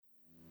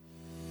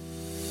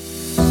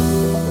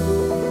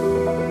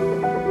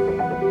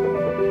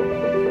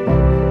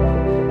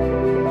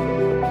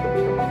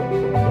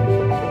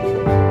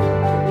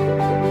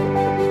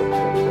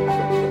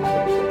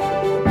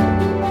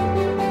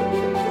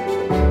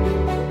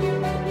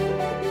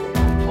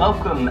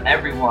Welcome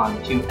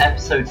everyone to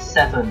episode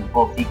 7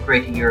 of the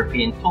Greater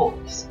European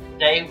Talks.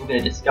 Today we're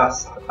going to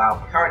discuss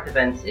about current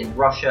events in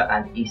Russia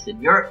and Eastern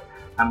Europe.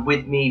 And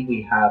with me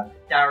we have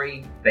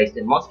Dariy, based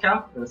in Moscow.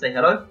 You want to say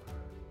hello?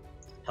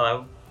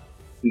 Hello.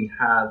 We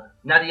have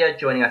Nadia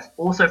joining us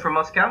also from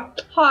Moscow.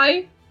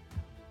 Hi.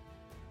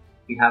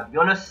 We have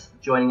Jonas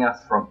joining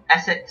us from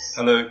Essex.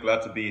 Hello,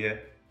 glad to be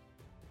here.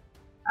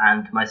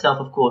 And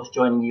myself, of course,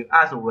 joining you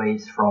as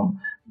always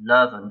from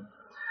Leuven.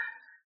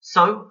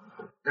 So,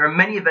 there are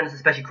many events,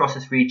 especially across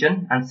this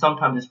region, and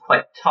sometimes it's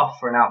quite tough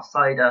for an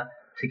outsider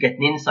to get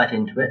an insight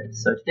into it.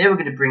 So today we're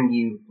going to bring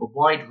you a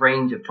wide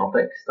range of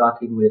topics,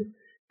 starting with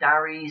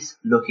Dariy's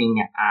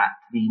looking at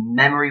the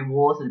memory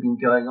wars that have been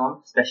going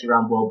on, especially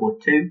around World War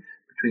II,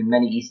 between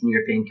many Eastern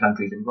European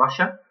countries and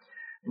Russia.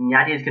 And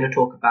Nadia is going to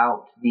talk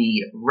about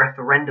the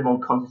referendum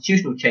on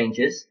constitutional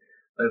changes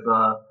over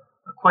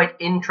a quite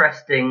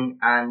interesting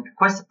and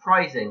quite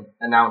surprising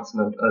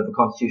announcement over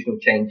constitutional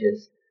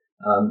changes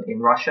in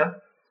Russia.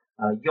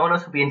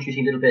 Jonas will be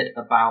introducing a little bit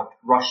about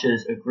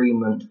Russia's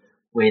agreement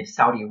with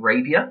Saudi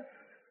Arabia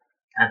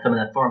and some of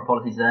their foreign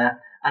policies there.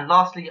 And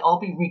lastly, I'll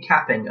be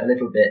recapping a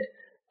little bit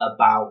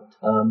about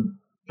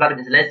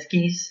Vladimir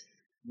Zelensky's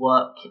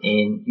work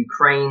in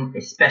Ukraine,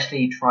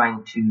 especially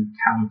trying to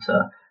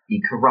counter the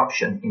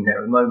corruption in there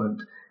at the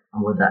moment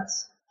and whether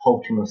that's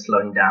halting or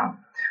slowing down.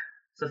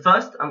 So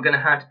first, I'm going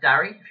to hand to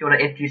Dariy, if you want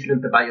to introduce a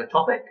little bit about your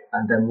topic,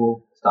 and then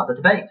we'll start the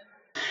debate.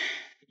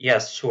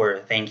 Yes, sure.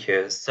 Thank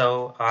you.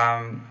 So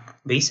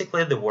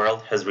basically, the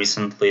world has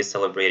recently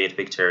celebrated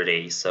Victory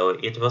Day. So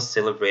it was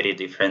celebrated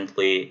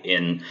differently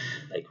in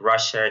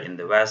Russia, in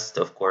the West,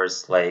 of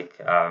course,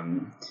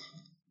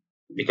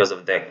 because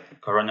of the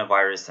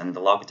coronavirus and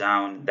the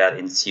lockdown that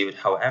ensued.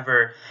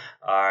 However,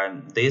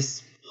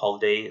 this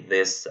holiday,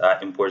 this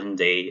important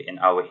day in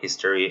our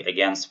history,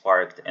 again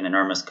sparked an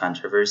enormous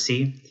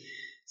controversy.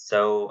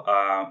 So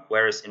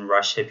whereas in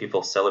Russia,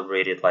 people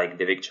celebrated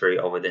the victory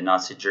over the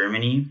Nazi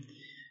Germany,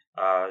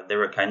 there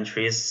were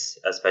countries,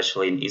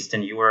 especially in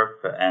Eastern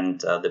Europe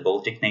and the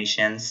Baltic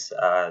nations,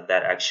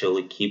 that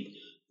actually keep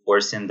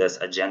forcing this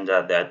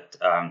agenda that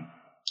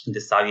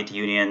the Soviet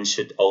Union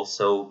should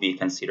also be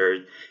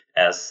considered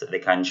as the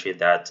country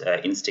that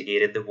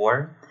instigated the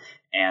war,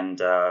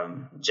 and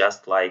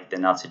just like the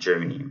Nazi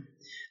Germany.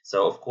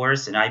 So, of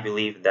course, and I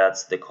believe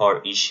that's the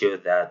core issue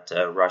that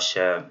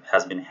Russia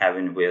has been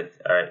having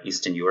with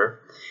Eastern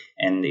Europe.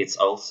 And it's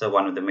also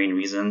one of the main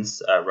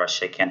reasons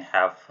Russia can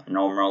have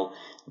normal,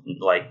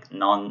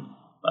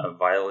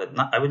 non-violent,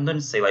 I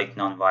wouldn't say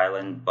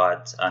non-violent,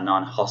 but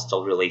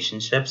non-hostile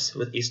relationships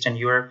with Eastern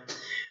Europe,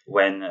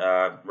 when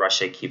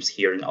Russia keeps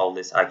hearing all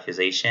these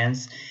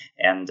accusations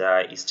and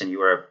Eastern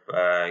Europe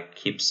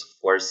keeps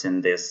forcing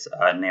this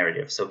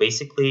narrative. So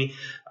basically,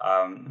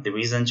 the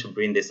reason to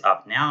bring this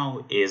up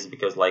now is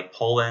because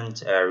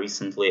Poland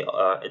recently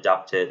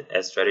adopted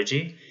a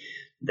strategy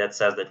that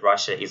says that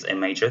Russia is a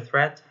major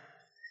threat.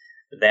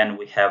 Then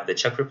we have the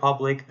Czech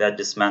Republic that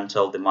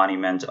dismantled the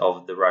monument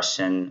of the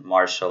Russian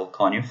Marshal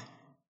Konev.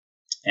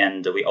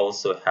 And we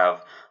also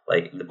have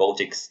the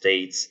Baltic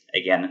states,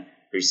 again,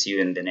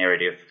 pursuing the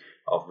narrative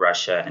of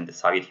Russia and the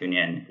Soviet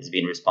Union as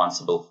being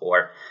responsible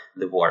for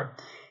the war.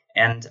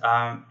 And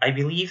I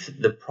believe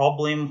the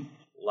problem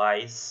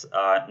lies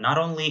not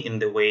only in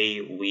the way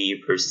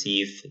we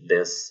perceive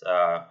this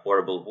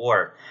horrible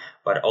war,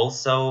 but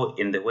also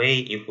in the way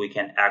if we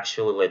can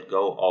actually let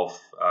go of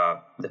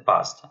the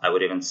past. I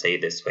would even say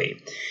this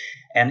way.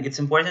 And it's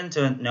important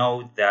to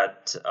note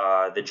that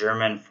the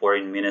German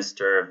Foreign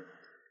Minister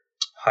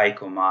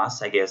Heiko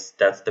Maas, I guess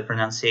that's the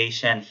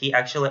pronunciation, he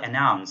actually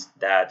announced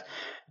that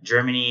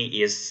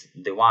Germany is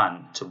the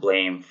one to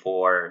blame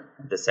for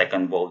the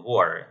Second World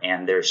War,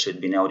 and there should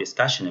be no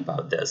discussion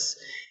about this.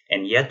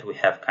 And yet we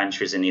have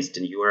countries in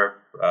Eastern Europe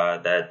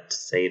that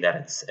say that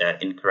it's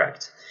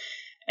incorrect.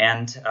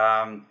 And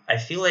I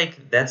feel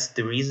like that's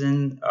the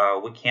reason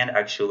we can't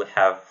actually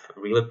have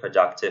really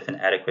productive and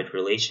adequate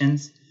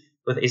relations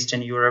with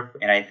Eastern Europe.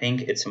 And I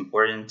think it's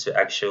important to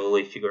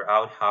actually figure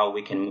out how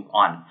we can move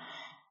on,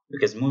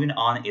 because moving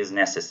on is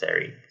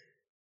necessary.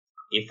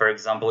 If, for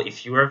example,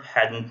 if Europe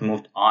hadn't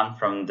moved on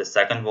from the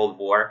Second World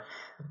War,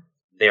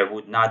 there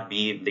would not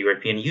be the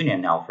European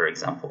Union now, for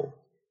example.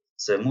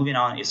 So moving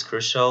on is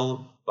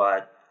crucial,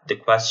 but the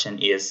question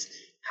is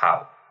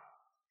how.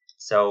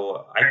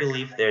 So I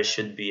believe there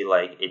should be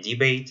a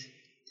debate,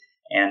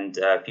 and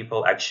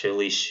people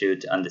actually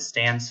should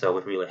understand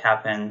what really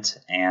happened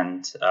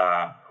and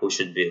who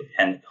should be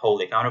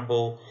held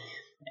accountable.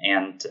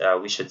 And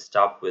we should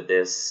stop with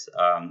this,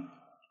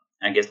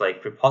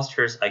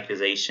 preposterous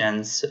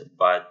accusations,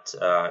 but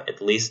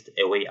at least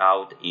a way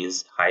out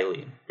is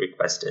highly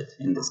requested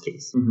in this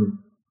case. Mm-hmm.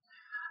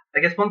 I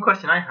guess one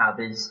question I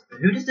have is,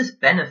 who does this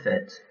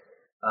benefit,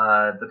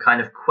 the kind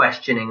of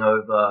questioning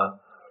over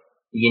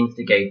the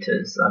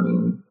instigators? I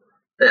mean,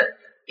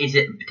 is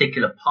it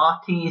particular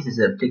parties? Is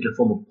it a particular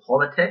form of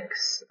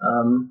politics?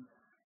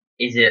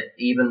 Is it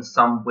even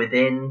some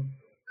within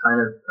kind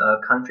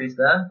of countries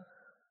there?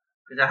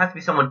 Because there has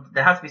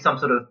to be some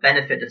sort of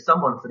benefit to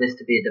someone for this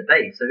to be a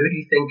debate. So who do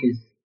you think is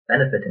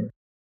benefiting.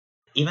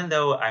 Even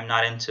though I'm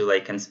not into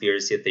like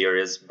conspiracy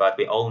theories, but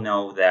we all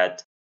know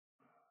that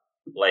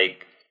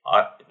like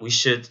we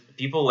should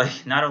people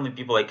like not only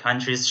people like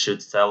countries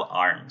should sell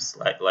arms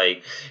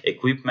like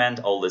equipment,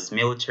 all this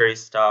military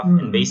stuff,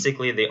 and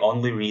basically the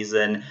only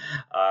reason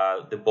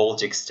the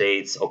Baltic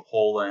states or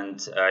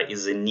Poland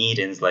is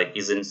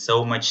in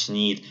so much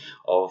need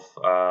of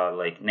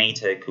like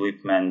NATO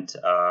equipment,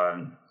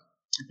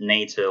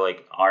 NATO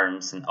like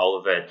arms and all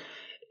of it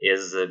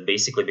is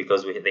basically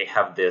because they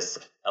have this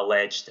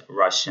alleged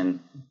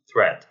Russian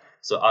threat.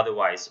 So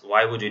otherwise,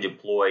 why would you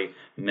deploy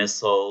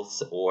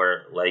missiles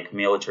or like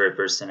military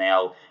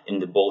personnel in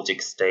the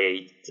Baltic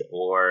state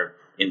or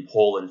in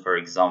Poland, for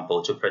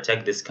example, to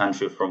protect this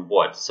country from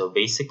what? So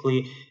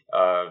basically,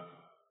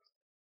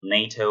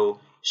 NATO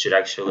should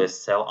actually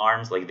sell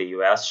arms, like the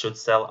US should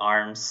sell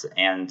arms.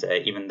 And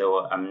even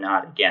though I'm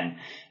not, again,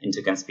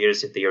 into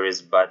conspiracy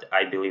theories, but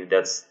I believe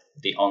that's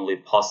the only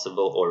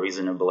possible or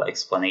reasonable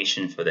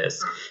explanation for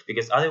this.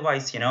 Because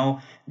otherwise,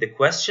 the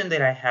question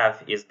that I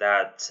have is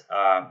that,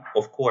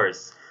 of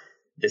course,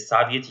 the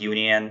Soviet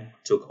Union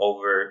took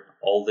over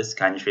all these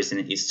countries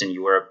in Eastern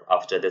Europe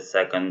after the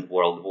Second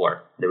World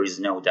War. There is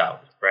no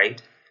doubt,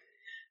 right?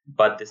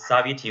 But the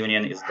Soviet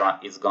Union is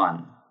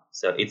gone.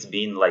 So it's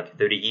been like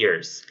 30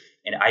 years.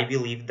 And I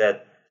believe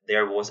that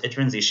there was a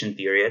transition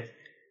period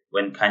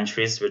when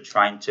countries were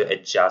trying to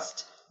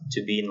adjust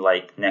to being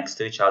like next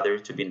to each other,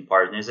 to being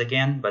partners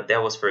again. But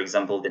that was, for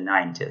example, the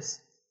 90s.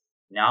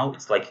 Now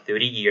it's like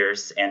 30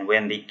 years. And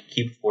when they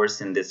keep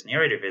forcing this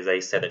narrative, as I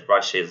said, that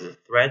Russia is a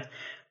threat,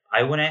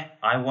 I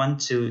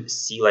want to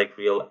see like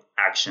real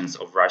actions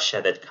of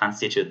Russia that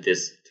constitute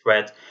this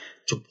threat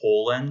to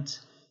Poland,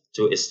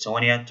 to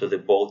Estonia, to the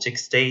Baltic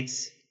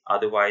states.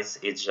 Otherwise,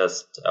 it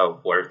just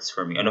works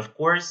for me. And of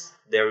course,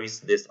 there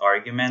is this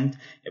argument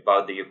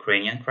about the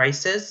Ukrainian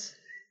crisis.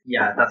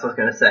 Yeah, that's what I was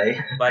going to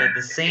say. But at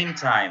the same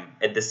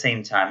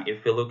time,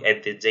 if we look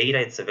at the data,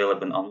 it's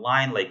available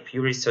online. Like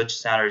Pew Research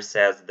Center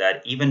says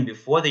that even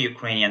before the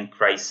Ukrainian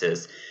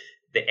crisis,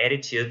 the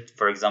attitude,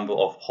 for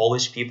example, of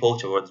Polish people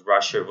towards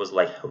Russia was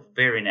like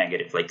very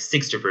negative, like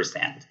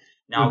 60%.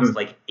 Now it's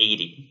like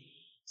 80%.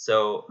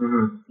 So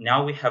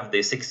now we have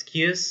this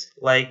excuse,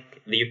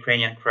 like the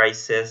Ukrainian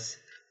crisis.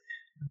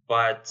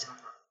 But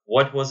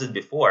what was it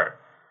before?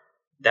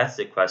 That's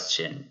the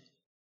question.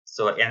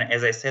 So, and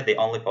as I said, the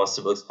only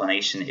possible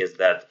explanation is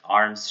that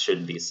arms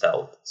should be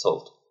sold.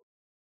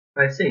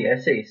 I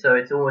see. So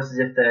it's almost as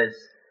if there's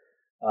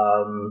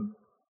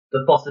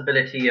the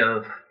possibility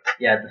of,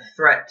 the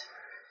threat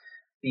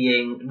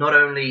being not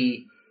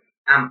only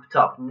amped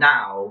up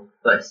now,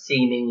 but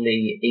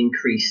seemingly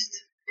increased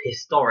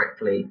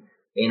historically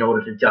in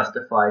order to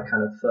justify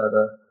kind of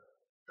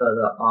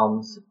further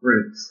arms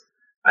routes.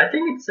 I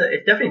think it's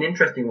definitely an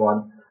interesting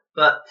one,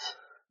 but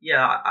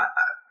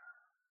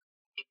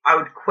I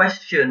would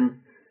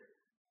question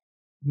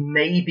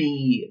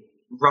maybe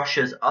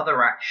Russia's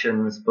other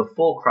actions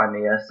before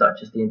Crimea,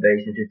 such as the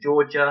invasion into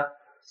Georgia,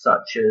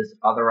 such as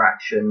other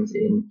actions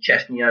in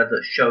Chechnya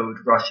that showed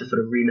Russia's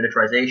sort of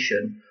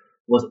remilitarization,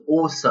 was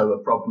also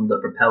a problem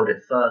that propelled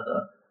it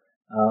further.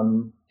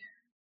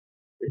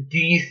 Do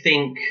you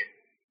think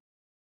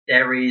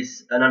there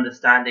is an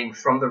understanding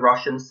from the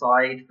Russian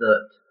side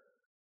that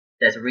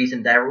there's a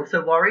reason they're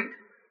also worried?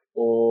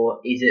 Or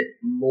is it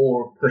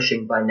more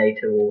pushing by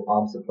NATO or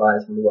arms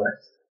suppliers from the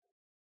West?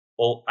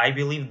 Well, I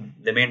believe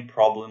the main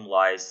problem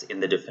lies in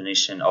the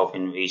definition of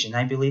invasion,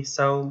 I believe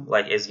so.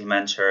 Like, as you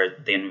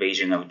mentioned, the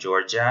invasion of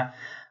Georgia.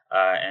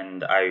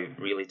 And I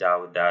really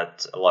doubt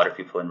that a lot of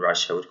people in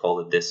Russia would call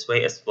it this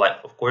way. As like,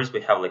 of course,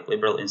 we have like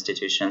liberal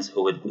institutions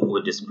who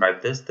would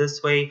describe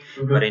this way,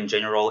 but in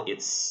general,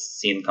 it's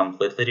seen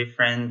completely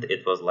different.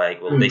 It was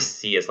like, well, they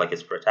see as like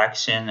it's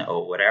protection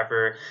or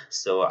whatever.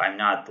 So I'm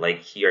not like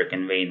here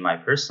conveying my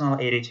personal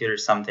attitude or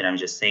something. I'm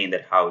just saying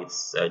that how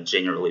it's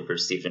generally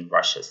perceived in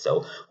Russia.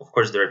 So of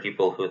course, there are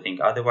people who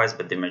think otherwise,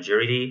 but the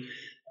majority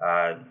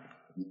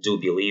do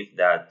believe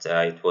that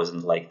it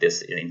wasn't like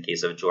this in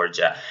case of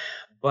Georgia.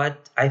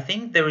 But I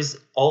think there is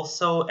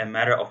also a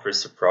matter of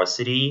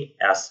reciprocity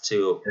as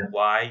to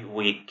why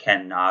we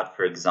cannot,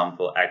 for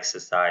example,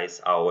 exercise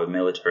our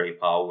military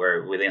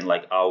power within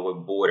like our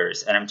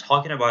borders. And I'm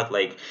talking about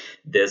like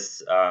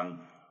this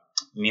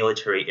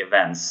military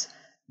events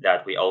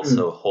that we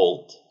also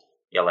hold.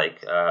 Yeah,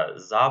 like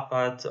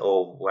Zapad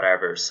or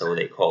whatever, so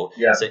they call.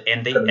 Yeah. So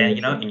and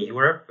in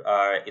Europe,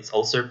 it's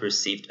also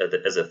perceived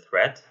as a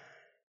threat.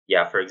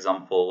 Yeah, for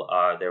example,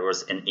 there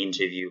was an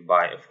interview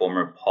by a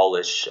former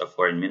Polish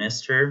foreign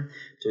minister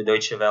to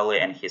Deutsche Welle,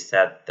 and he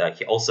said that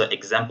he also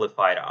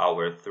exemplified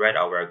our threat,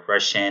 our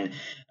aggression,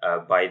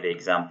 by the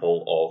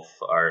example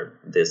of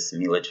this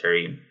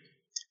military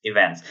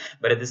events.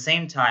 But at the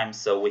same time,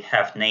 so we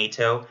have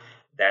NATO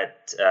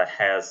that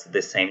has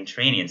the same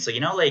training. So,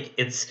 like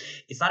it's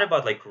not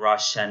about like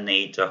Russia,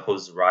 NATO,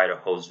 who's right or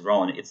who's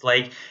wrong. It's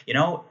like,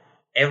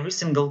 every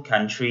single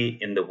country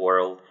in the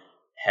world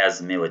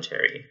has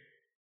military.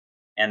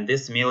 And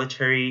this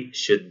military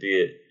should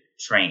be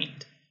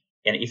trained.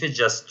 And if it's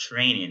just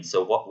training,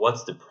 so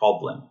what's the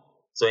problem?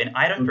 So, and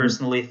I don't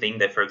personally think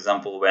that, for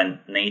example,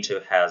 when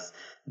NATO has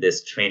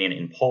this training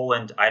in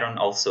Poland, I don't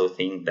also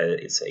think that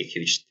it's a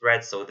huge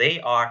threat. So they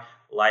are,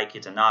 like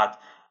it or not,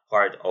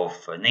 part of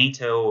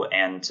NATO,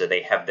 and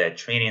they have their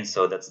training,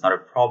 so that's not a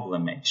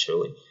problem,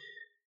 actually.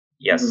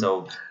 Yeah,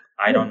 so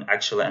I don't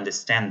actually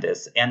understand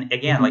this. And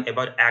again, like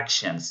about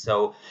actions.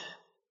 So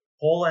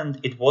Poland,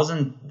 it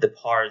wasn't the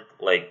part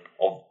like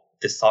of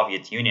the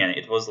Soviet Union.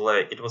 It was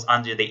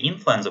under the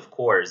influence, of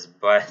course.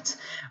 But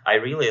I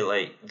really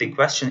like the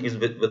question is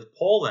with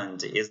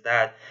Poland is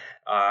that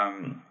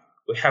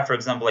we have, for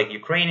example, like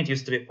Ukraine. It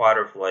used to be part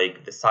of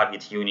like the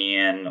Soviet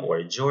Union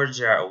or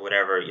Georgia or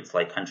whatever. It's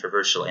like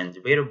controversial and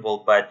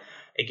debatable. But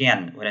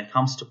again, when it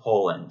comes to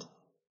Poland,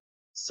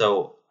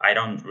 so I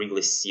don't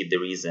really see the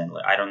reason.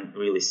 Like, I don't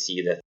really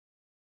see that.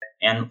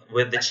 And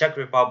with the Czech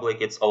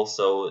Republic, it's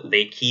also,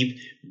 they keep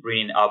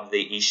bringing up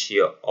the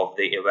issue of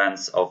the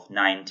events of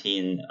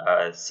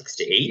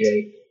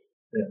 1968.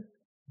 Yeah.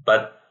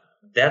 But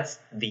that's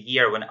the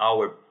year when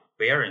our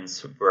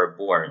parents were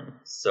born.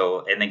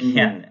 So, and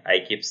again,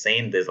 I keep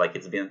saying this, like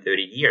it's been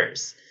 30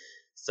 years.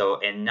 So,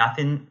 and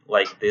nothing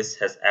like this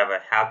has ever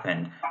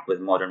happened with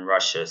modern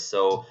Russia.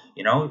 So,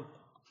 you know,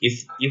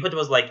 if it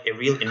was like a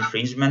real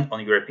infringement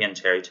on European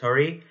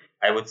territory,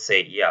 I would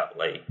say, yeah,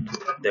 like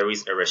there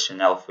is a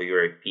rationale for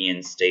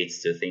European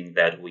states to think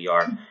that we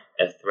are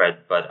a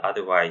threat, but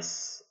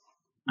otherwise,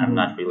 I'm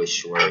not really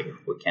sure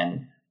if we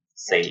can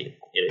say it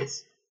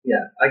is.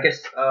 Yeah, I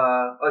guess.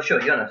 Sure,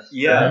 Jonas.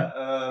 Yeah,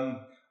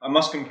 I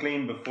must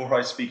complain before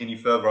I speak any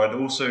further. I'd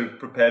also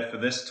prepared for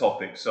this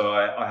topic, so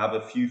I have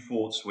a few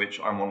thoughts which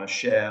I want to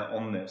share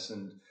on this.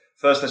 And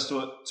first, let's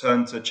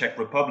turn to Czech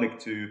Republic,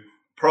 to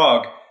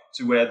Prague,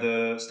 to where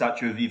the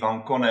statue of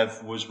Ivan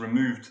Konev was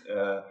removed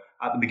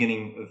at the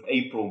beginning of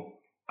April.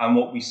 And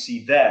what we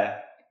see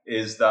there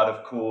is that,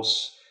 of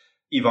course,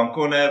 Ivan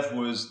Konev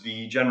was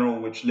the general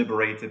which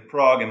liberated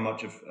Prague and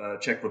much of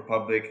Czech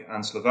Republic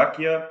and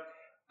Slovakia.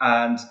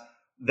 And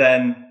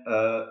then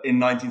in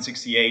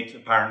 1968,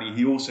 apparently,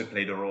 he also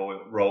played a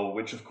role,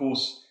 which, of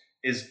course,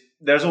 is,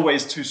 there's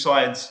always two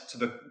sides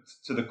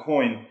to the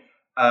coin.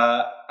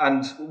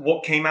 And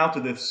what came out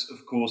of this,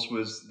 of course,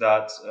 was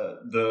that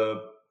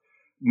the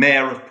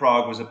mayor of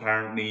Prague was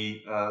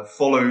apparently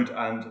followed,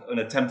 and an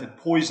attempted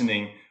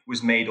poisoning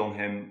was made on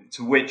him,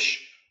 to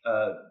which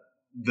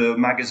the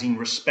magazine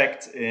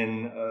Respect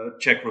in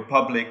Czech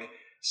Republic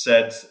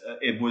said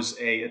it was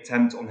an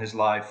attempt on his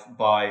life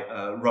by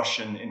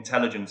Russian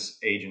intelligence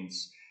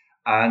agents.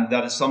 And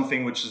that is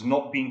something which has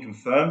not been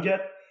confirmed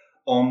yet.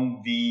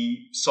 On the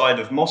side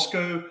of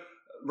Moscow,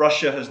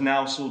 Russia has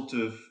now sort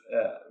of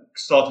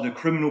started a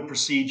criminal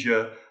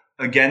procedure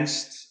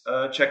against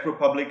Czech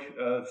Republic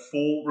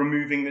for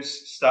removing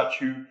this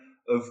statue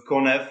of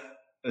Konev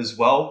as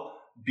well,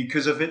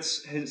 because of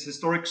his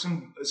historic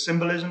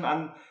symbolism.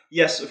 And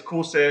yes, of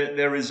course,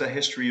 there is a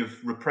history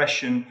of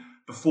repression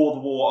before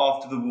the war,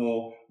 after the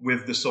war,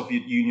 with the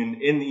Soviet Union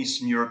in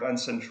Eastern Europe and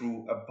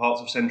central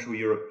parts of Central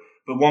Europe.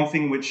 But one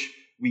thing which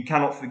we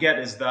cannot forget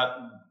is that,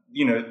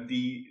 you know,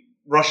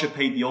 Russia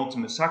paid the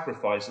ultimate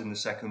sacrifice in the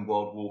Second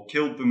World War,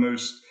 killed the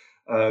most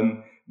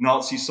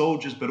Nazi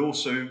soldiers, but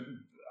also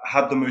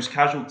had the most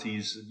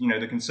casualties. You know,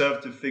 the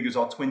conservative figures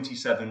are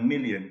 27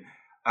 million.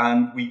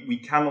 And we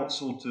cannot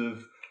sort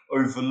of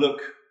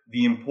overlook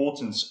the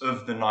importance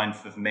of the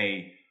 9th of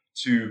May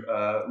to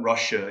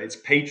Russia. It's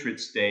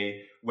Patriots'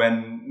 Day,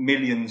 when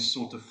millions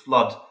sort of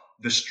flood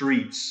the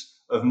streets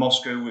of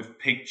Moscow with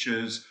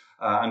pictures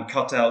and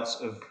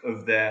cutouts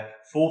of their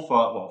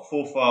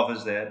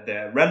forefathers,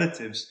 their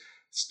relatives,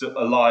 still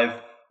alive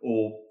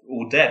or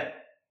dead.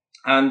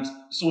 And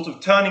sort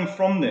of turning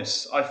from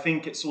this, I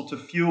think it sort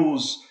of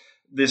fuels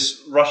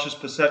this Russia's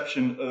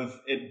perception of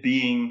it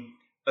being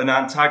an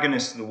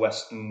antagonist to the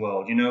Western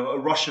world. You know, a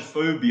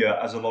Russophobia,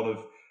 as a lot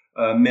of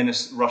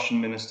Russian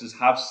ministers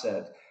have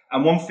said.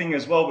 And one thing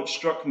as well which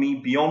struck me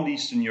beyond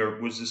Eastern Europe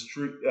was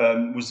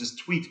this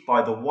tweet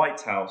by the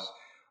White House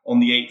on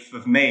the 8th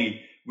of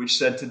May, which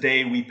said,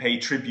 "Today we pay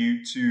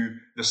tribute to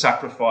the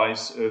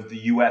sacrifice of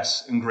the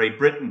US and Great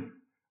Britain."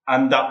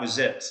 And that was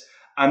it.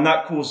 And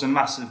that caused a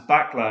massive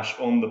backlash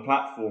on the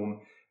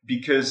platform,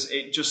 because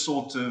it just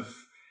sort of,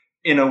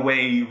 in a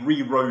way,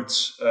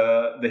 rewrote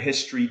the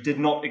history, did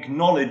not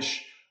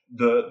acknowledge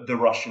the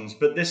Russians.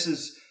 But this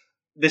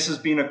has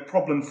been a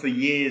problem for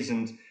years,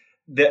 and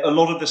a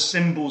lot of the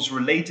symbols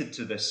related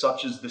to this,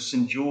 such as the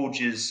St.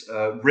 George's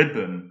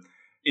ribbon,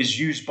 is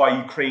used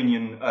by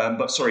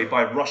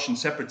by Russian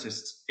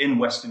separatists in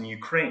Western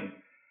Ukraine,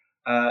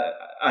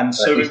 and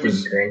so it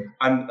was,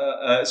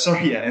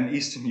 in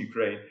Eastern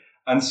Ukraine,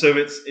 and so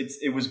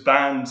it was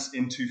banned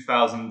in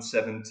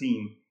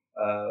 2017,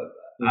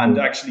 and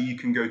actually you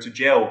can go to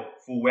jail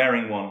for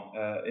wearing one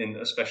in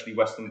especially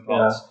Western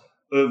parts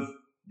of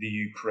the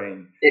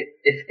Ukraine.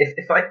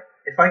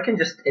 If I can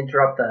just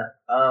interrupt there,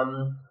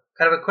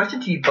 kind of a question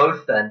to you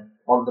both then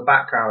on the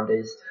background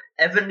is,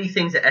 evidently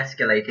things are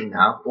escalating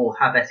now, or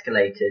have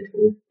escalated,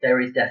 or there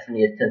is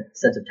definitely a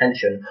sense of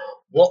tension.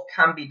 What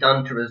can be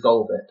done to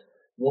resolve it?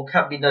 What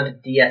can be done to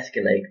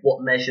de-escalate?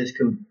 What measures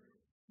can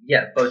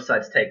both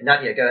sides take.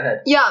 Nadia, go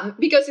ahead. Yeah,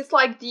 because it's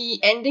like the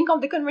ending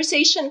of the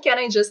conversation. Can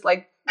I just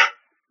like,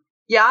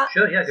 yeah?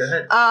 Sure, yeah, go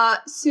ahead.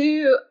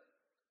 So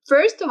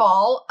first of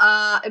all,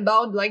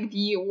 about like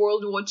the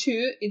World War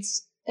II,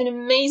 it's an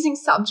amazing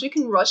subject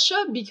in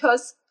Russia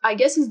because I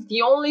guess it's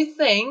the only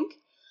thing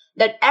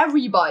that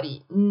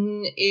everybody,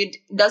 it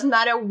doesn't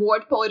matter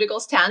what political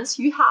stance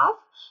you have,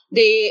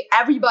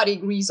 everybody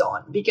agrees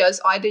on, because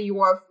either you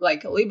are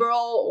like a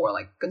liberal or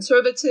like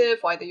conservative,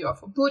 either you are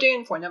for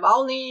Putin, for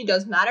Navalny,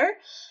 doesn't matter.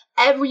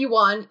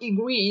 Everyone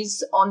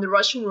agrees on the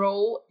Russian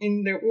role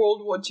in the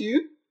World War II.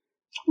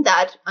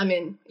 That, I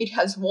mean, it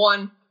has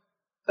won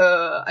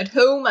at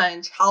home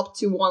and helped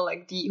to won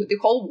like the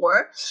Cold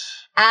War.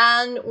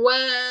 And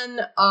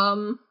when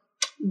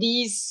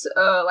these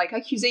like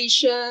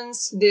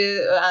accusations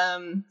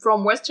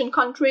from Western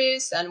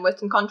countries and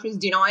Western countries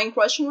denying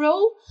Russian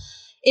role,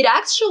 it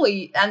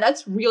actually, and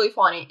that's really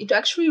funny, it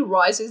actually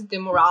rises the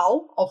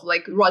morale of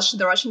like the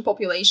Russian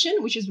population,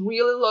 which is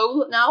really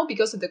low now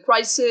because of the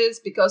crisis,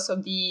 because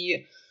of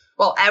the,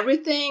 well,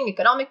 everything,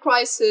 economic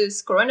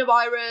crisis,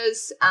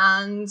 coronavirus,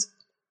 and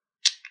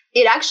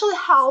it actually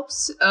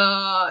helps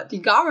the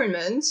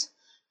government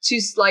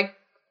to like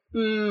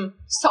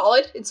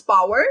solid its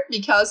power,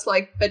 because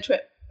like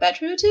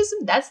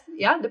patriotism, that's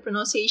the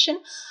pronunciation,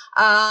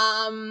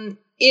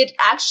 it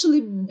actually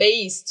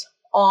based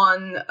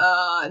on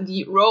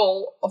the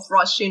role of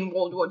Russia in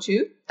World War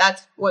II.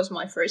 That was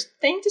my first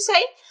thing to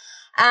say.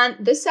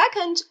 And the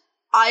second,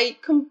 I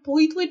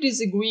completely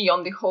disagree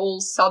on the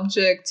whole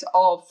subject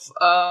of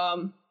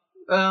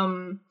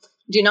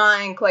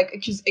denying, like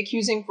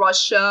accusing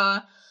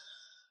Russia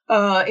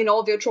in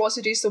all the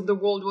atrocities of the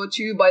World War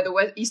II by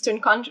the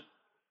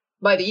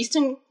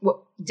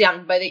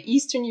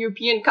Eastern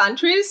European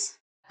countries,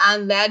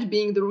 and that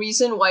being the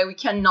reason why we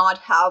cannot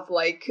have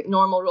like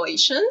normal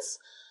relations.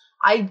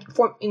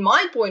 In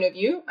my point of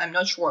view, I'm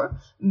not sure,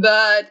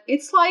 but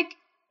it's like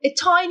a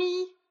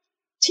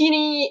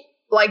teeny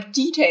like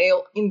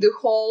detail in the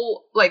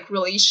whole like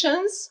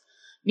relations,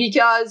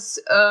 because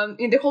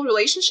in the whole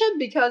relationship,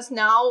 because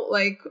now,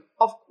 like,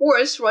 of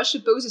course, Russia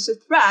poses a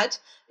threat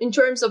in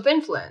terms of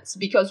influence,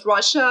 because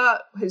Russia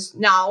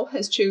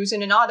has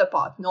chosen another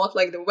path, not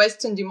like the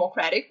Western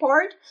democratic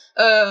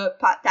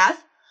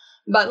path,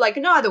 but like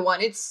another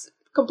one. It's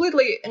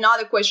completely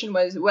another question,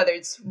 was whether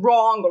it's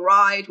wrong or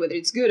right, whether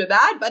it's good or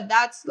bad, but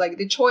that's like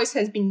the choice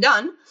has been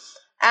done.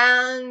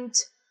 And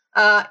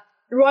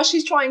Russia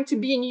is trying to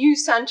be a new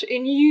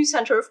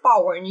center of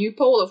power, a new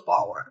pole of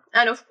power.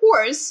 And of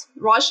course,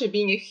 Russia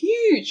being a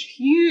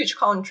huge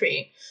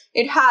country,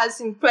 it has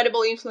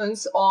incredible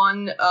influence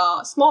on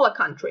smaller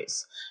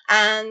countries.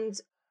 And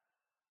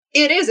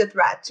it is a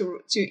threat to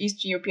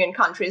Eastern European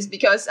countries,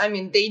 because, I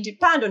mean, they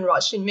depend on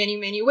Russia in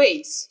many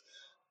ways.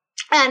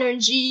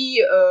 Energy,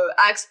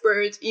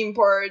 export,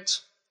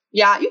 import.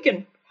 Yeah, you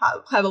can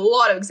have a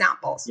lot of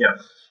examples. Yeah.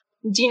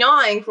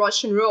 Denying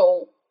Russian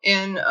role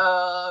in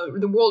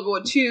the World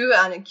War II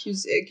and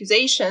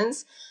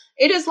accusations,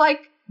 it is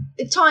like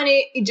a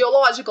tiny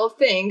ideological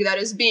thing that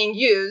is being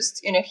used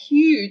in a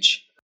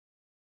huge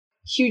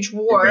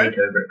war. Debate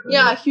over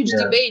it.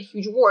 Debate,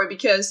 huge war,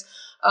 because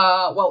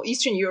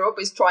Eastern Europe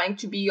is trying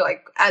to be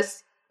like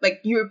as like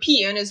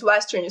European as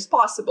Western as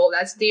possible.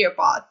 That's their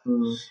path.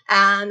 Mm.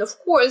 And of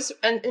course,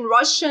 and in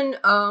Russian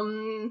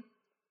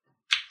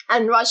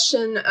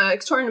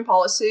external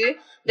policy,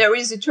 there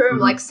is a term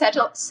like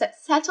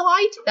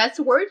satellite. That's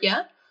the word,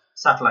 yeah.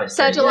 Satellite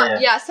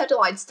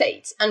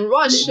states. And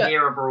Russia,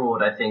 near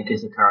abroad, I think,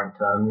 is the current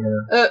term.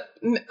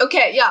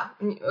 Yeah.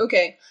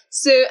 Okay.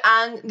 So,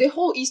 and the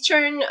whole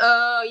Eastern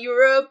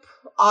Europe,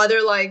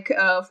 other like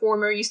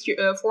former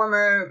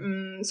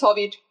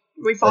Soviet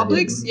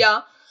republics, they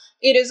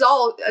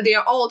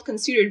are all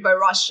considered by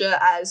Russia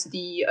as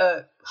the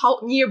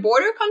near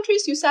border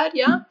countries, you said,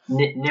 yeah?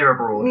 Near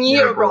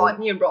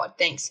abroad,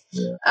 thanks.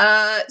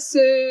 Yeah.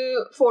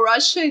 So for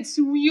Russia, it's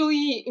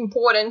really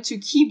important to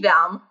keep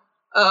them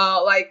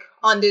like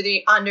under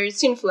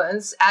its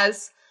influence,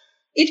 as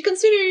it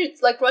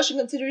considers, like Russia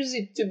considers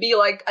it to be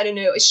like, I don't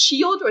know, a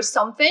shield or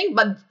something,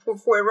 but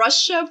for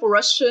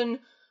Russian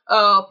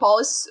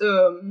policy,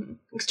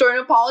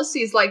 external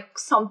policy is like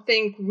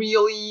something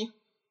really,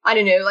 I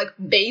don't know, like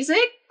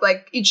basic,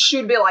 like it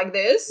should be like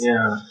this.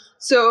 Yeah.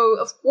 So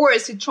of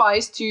course it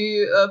tries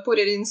to put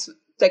it in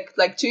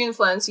like to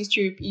influence East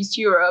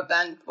Europe,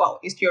 and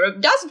East Europe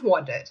doesn't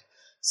want it.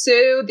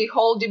 So the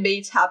whole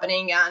debate's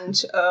happening,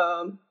 and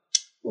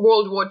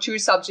World War II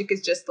subject is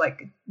just like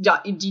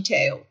in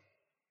detail.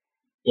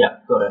 Yeah,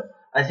 got it.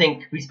 I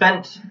think we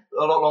spent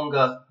a lot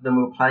longer than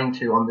we were planning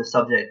to on this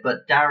subject,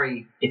 but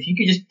Dariy, if you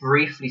could just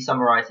briefly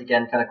summarize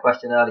again, kind of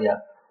question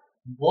earlier,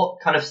 what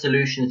kind of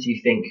solutions do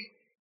you think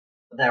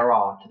there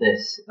are to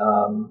this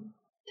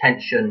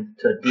tension,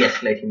 to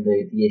de-escalating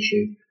the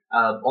issue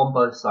on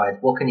both sides?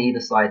 What can either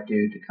side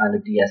do to kind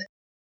of de-escalate?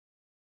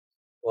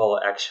 Well,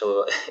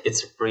 actually,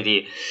 it's a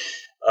pretty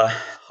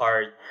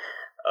hard,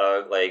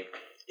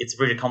 it's a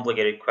pretty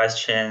complicated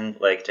question,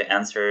 to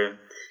answer.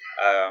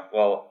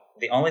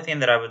 The only thing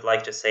that I would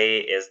like to say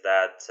is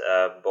that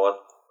both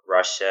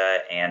Russia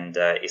and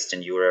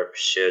Eastern Europe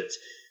should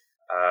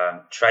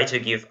try to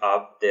give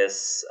up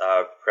this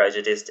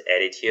prejudiced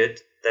attitude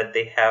that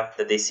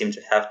they seem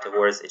to have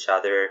towards each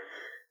other.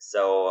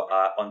 So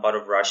on part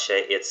of Russia,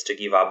 it's to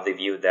give up the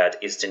view that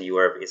Eastern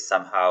Europe is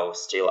somehow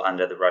still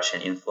under the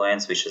Russian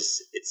influence, which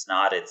it's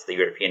not. It's the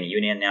European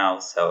Union now,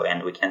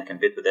 and we can't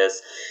compete with this.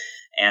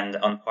 And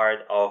on part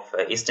of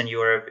Eastern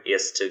Europe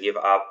is to give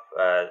up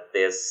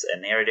this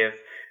narrative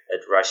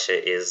that Russia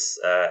is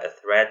a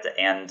threat,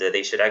 and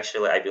they should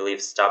actually, I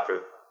believe, stop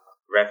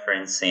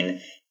referencing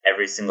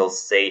every single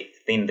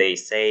thing they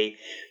say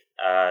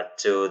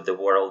to the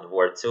World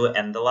War II.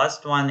 And the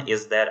last one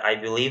is that I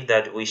believe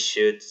that we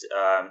should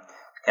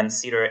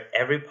consider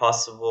every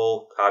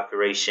possible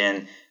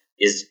cooperation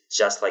is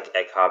just like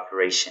a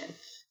cooperation.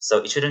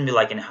 So it shouldn't be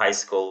like in high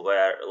school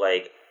where,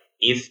 like,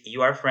 if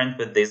you are friends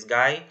with this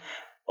guy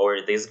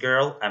or this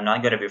girl, I'm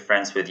not going to be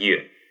friends with you.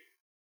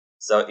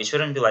 So it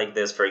shouldn't be like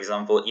this. For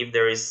example, if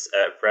there is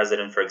a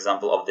president, for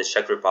example, of the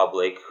Czech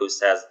Republic who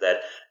says that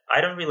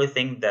I don't really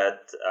think that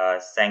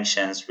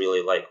sanctions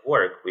really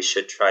work. We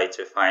should try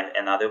to find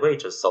another way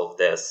to solve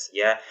this.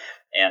 Yeah.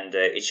 And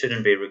it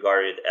shouldn't be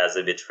regarded as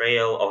a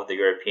betrayal of the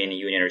European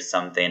Union or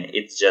something.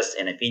 It's just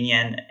an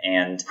opinion.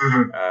 And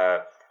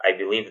I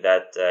believe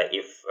that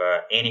if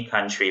any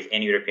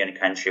European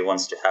country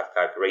wants to have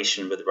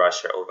cooperation with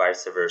Russia or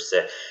vice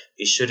versa,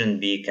 it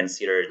shouldn't be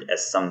considered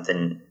as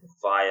something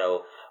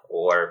vile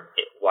or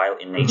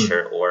wild in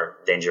nature or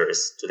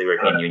dangerous to the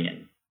European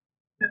Union.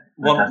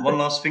 One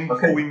last thing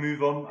before we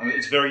move on. I mean,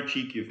 it's very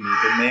cheeky of me,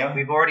 but may I?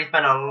 We've already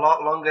spent a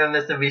lot longer on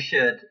this than we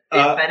should.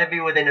 It better be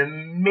within a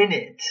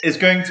minute. It's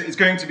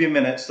going to be a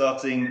minute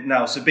starting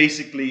now. So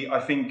basically, I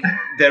think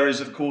there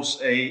is, of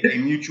course, a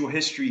mutual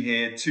history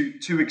here,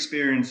 two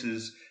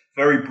experiences,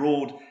 very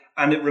broad.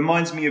 And it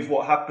reminds me of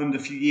what happened a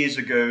few years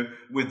ago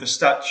with the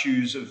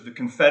statues of the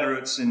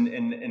Confederates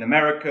in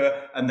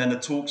America and then the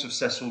talks of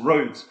Cecil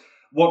Rhodes.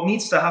 What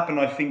needs to happen,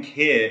 I think,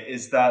 here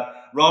is that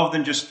rather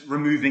than just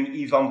removing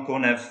Ivan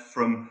Konev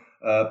from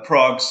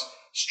Prague's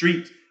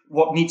street,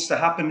 what needs to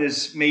happen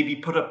is maybe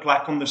put a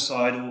plaque on the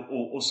side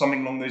or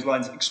something along those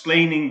lines,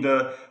 explaining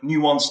the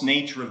nuanced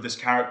nature of this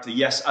character,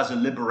 yes, as a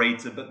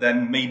liberator, but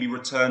then maybe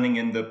returning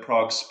in the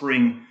Prague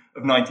Spring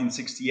of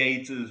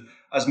 1968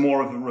 as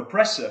more of a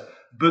repressor.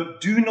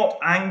 But do not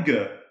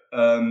anger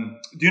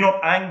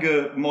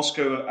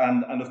Moscow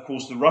and of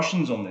course the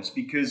Russians on this,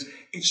 because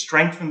it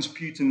strengthens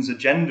Putin's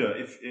agenda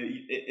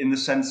in the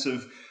sense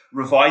of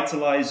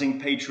revitalizing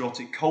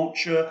patriotic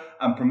culture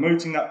and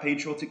promoting that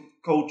patriotic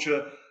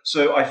culture.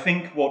 So I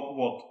think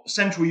what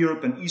Central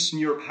Europe and Eastern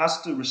Europe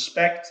has to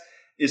respect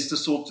is to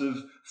sort of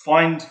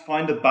find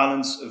a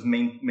balance of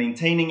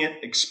maintaining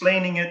it,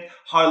 explaining it,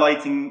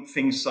 highlighting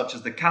things such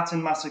as the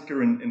Katyn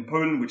massacre in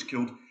Poland, which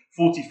killed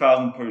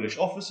 40,000 Polish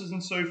officers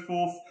and so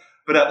forth,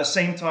 but at the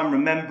same time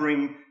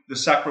remembering the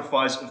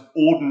sacrifice of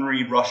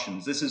ordinary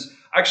Russians. This is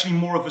actually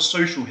more of a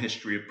social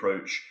history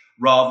approach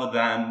rather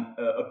than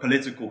a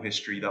political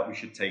history that we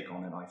should take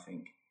on it, I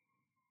think.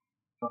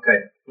 Okay.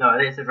 No,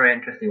 it's a very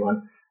interesting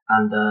one.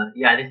 And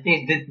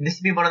this has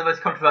been one of the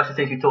most controversial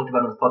things we've talked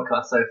about on this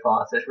podcast so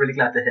far, so it's really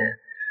glad to hear.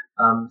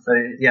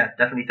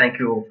 Definitely thank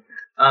you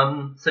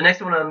all. So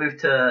next I want to move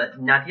to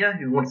Nadia,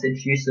 who wants to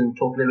introduce and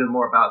talk a little bit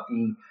more about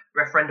the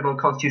referendum on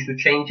constitutional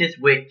changes,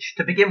 which,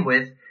 to begin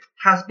with,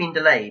 has been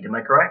delayed. Am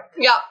I correct?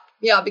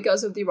 Yeah,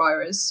 because of the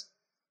virus.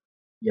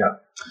 Yeah.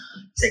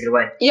 Take it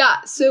away.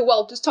 Yeah, so,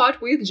 well, to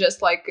start with,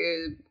 just like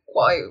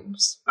quite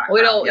a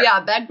little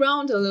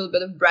background, a little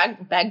bit of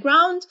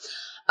background.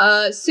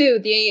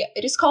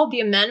 It is called the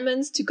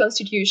Amendments to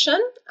Constitution,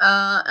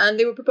 and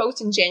they were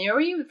proposed in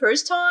January the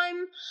first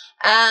time.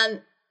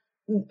 And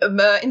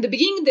in the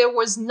beginning, there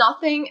was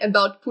nothing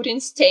about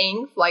Putin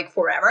staying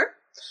forever.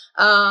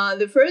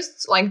 The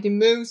first, the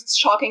most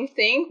shocking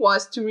thing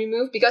was to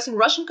remove, because in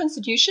Russian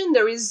constitution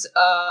there is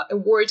a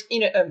word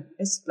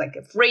it's like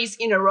a phrase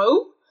in a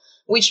row,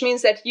 which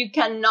means that you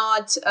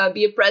cannot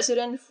be a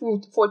president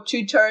for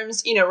 2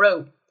 terms in a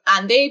row.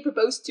 And they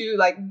proposed to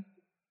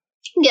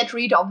get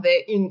rid of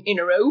the in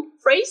a row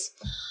phrase.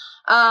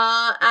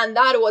 And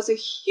that was a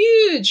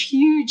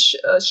huge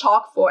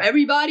shock for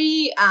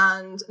everybody.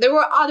 And there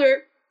were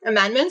other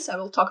amendments. I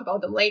will talk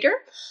about them later.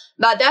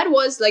 But that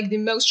was the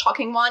most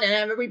shocking one.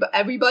 And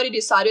everybody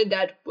decided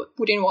that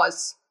Putin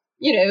was,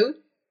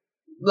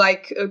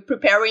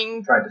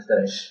 preparing. Trying to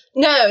stay.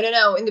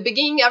 No. In the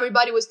beginning,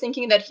 everybody was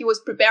thinking that he was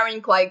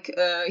preparing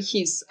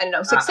his,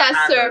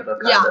 successor.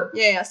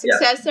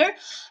 Successor. Yeah.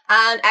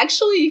 And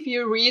actually, if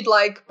you read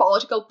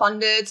political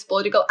pundits,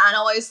 political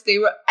analysts,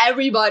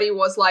 everybody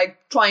was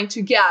trying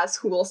to guess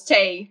who will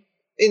stay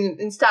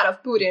instead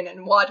of Putin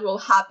and what will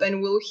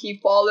happen. Will he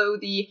follow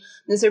the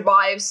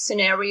Nazarbayev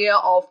scenario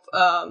of,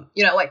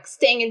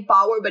 staying in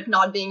power but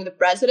not being the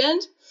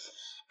president?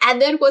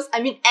 And that was,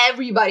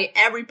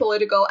 every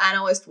political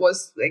analyst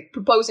was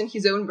proposing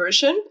his own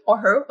version or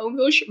her own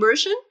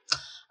version.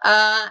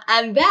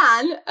 And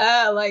then,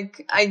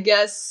 I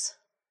guess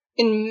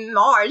in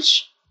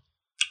March,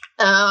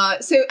 all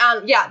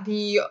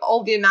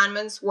the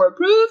amendments were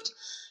approved.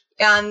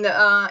 And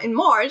in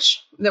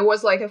March, there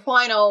was like a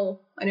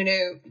final,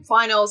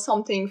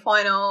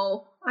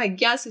 I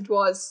guess it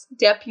was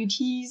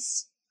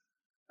deputies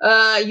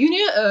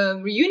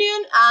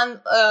reunion, and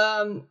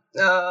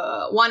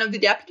one of the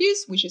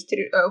deputies, who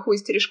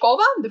is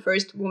Tereshkova, the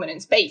first woman in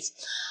space,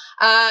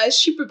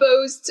 she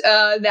proposed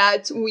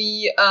that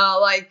we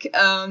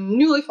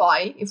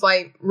nullify, if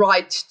I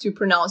right to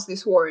pronounce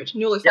this word,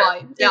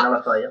 nullify,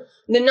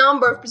 the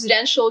number of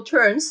presidential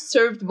terms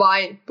served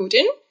by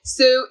Putin.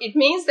 So it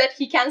means that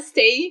he can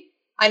stay,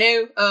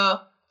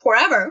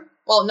 forever.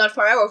 Well, not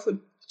forever, for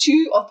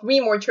 2 or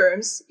 3 more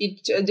terms.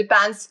 It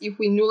depends if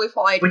we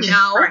nullify it Which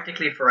now. Which is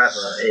practically forever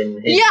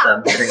in his,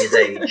 during his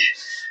age.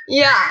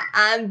 Yeah,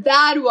 and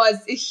that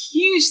was a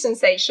huge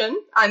sensation.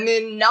 I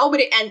mean,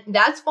 nobody, and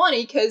that's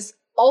funny because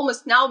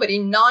almost nobody,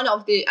 none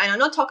of the, and I'm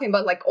not talking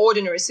about like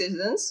ordinary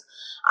citizens,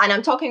 and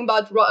I'm talking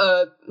about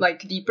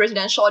like the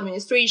presidential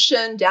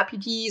administration,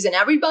 deputies, and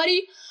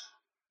everybody.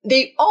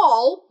 They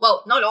all,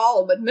 well, not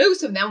all, but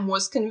most of them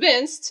were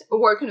convinced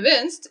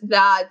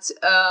that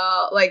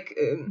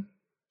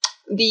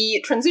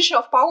the transition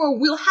of power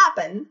will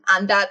happen,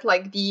 and that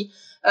like the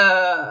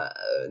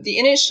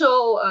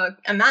initial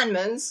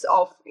amendments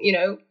of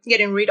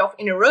getting rid of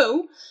in a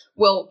row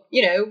will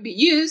be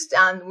used,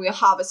 and we'll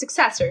have a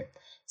successor.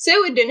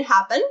 So it didn't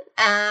happen,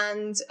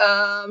 and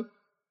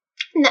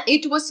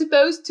it was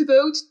supposed to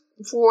vote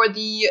for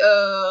the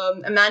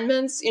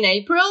amendments in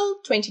April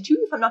 22,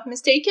 if I'm not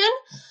mistaken,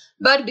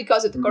 but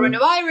because of the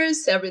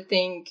coronavirus,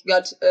 everything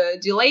got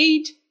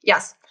delayed.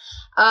 Yes.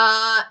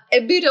 A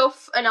bit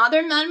of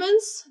another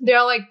amendments. There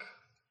are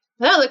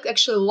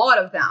actually a lot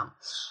of them.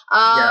 We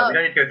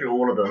don't need to go through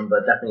all of them,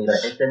 but definitely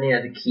if any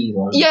of the key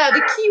ones. Yeah,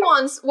 the key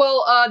ones.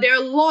 Well, there are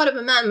a lot of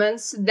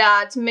amendments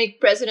that make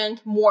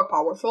president more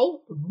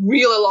powerful,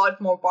 really a lot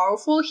more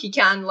powerful. He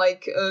can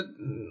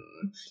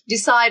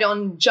decide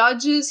on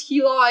judges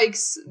he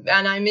likes,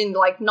 and I mean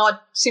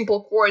not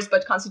simple courts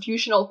but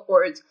constitutional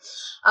courts.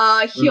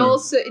 He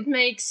also it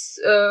makes.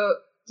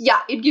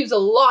 It gives a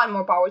lot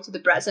more power to the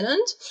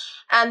president.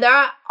 And there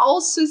are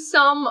also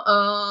some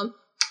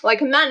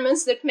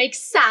amendments that make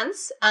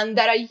sense and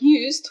that are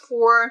used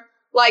for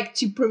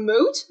to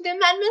promote the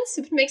amendments,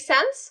 if it makes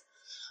sense.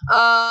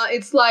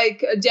 It's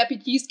like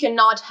deputies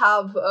cannot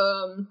have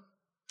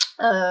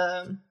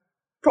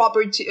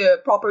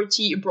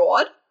property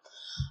abroad.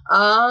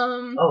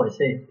 I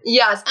see.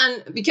 Yes,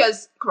 and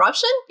because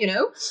corruption,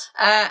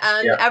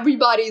 and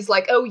everybody's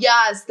like, oh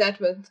yes, that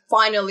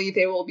finally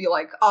they will be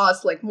like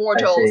us, like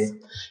mortals.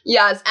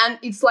 Yes, and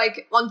it's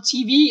like on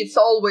TV, it's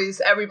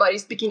always everybody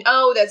speaking,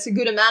 oh, that's a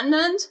good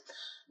amendment.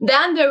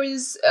 Then there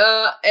is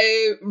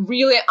a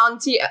really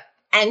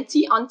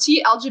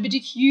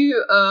anti-LGBTQ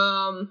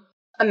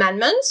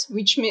amendment,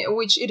 which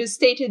it is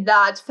stated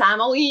that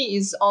family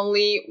is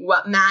only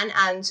man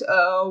and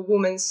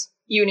woman's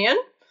union.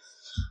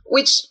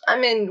 Which, I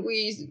mean,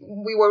 we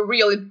were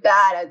really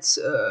bad at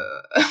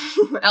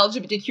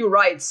LGBTQ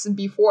rights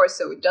before,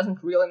 so it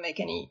doesn't really make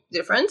any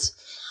difference.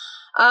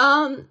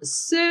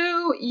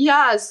 So,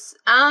 yes,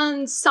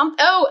 and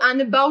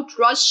about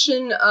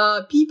Russian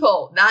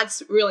people,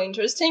 that's really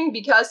interesting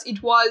because it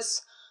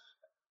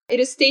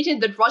is stated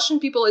that Russian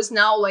people is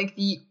now like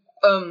the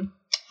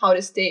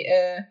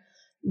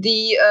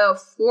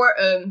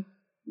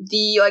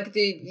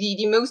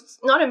most,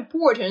 not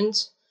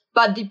important,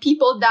 but the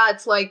people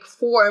that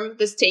form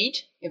the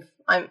state, if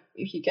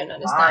you can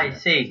understand. I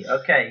see.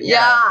 Okay.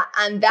 Yeah,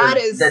 and that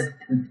is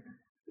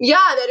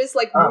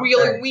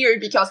really weird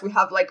because we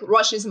have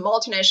Russia's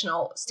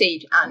multinational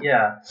state, and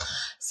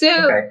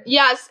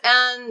yes,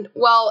 and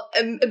well,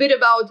 a bit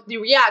about the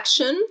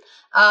reaction.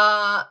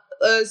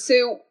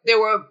 So there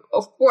were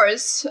of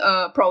course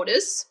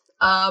protests,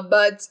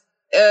 but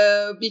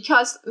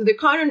because the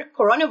current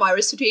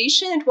coronavirus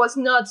situation, it was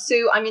not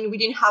so. I mean, we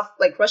didn't have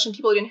Russian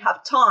people didn't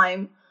have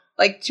time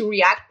to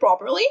react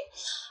properly.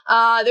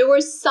 There were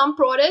some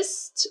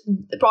protests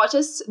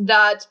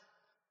that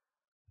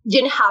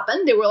didn't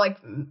happen. There were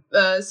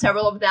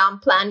several of them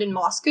planned in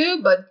Moscow,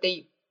 but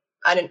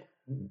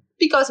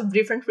because of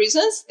different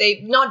reasons.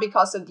 Not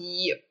because of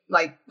the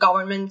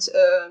government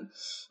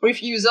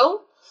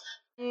refusal.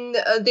 And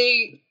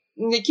they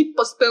keep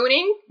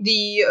postponing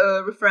the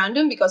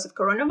referendum because of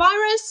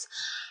coronavirus.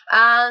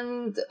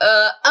 And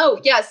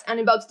and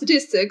about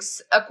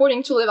statistics,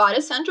 according to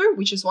Levada Center,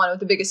 which is one of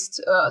the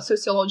biggest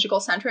sociological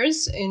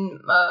centers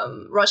in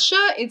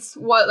Russia, it's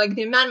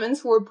the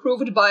amendments were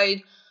approved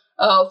by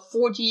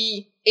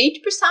 48%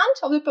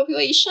 of the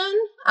population,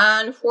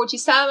 and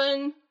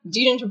 47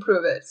 didn't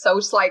approve it. So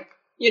it's 50-50.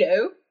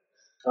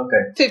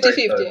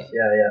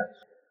 Yeah.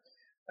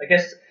 I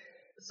guess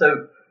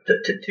so.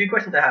 Two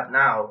questions I have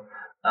now.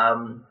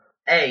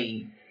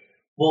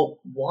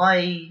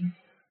 Why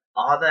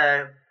are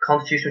there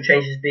constitutional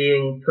changes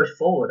being pushed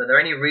forward? Are there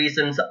any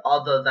reasons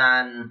other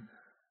than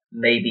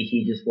maybe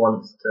he just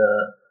wants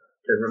to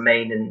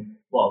remain in?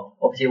 Well,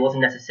 obviously it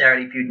wasn't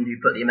necessarily Putin who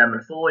put the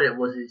amendment forward. It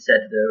was, as you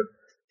said, the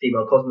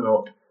female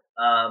cosmonaut.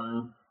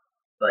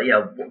 But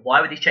yeah,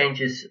 why were these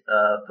changes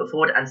put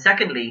forward? And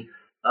secondly,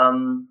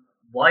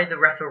 why the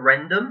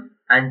referendum?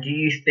 And do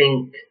you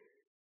think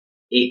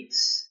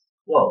it's,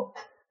 well,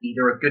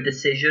 either a good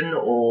decision,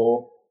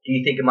 or do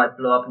you think it might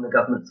blow up in the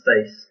government's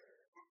face?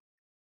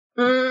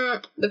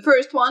 The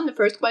first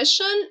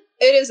question,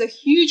 it is a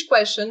huge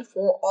question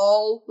for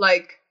all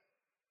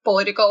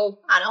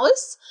political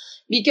analysts,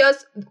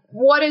 because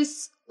what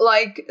is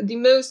the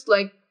most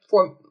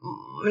for,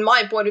 in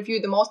my point of view,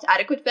 the most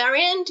adequate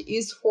variant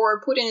is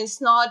for Putin is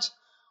not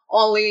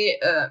only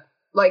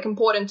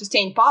important to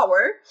stay in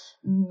power,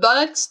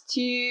 but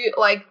to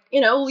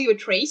leave a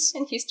trace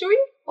in history,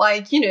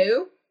 a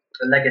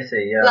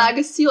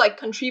legacy,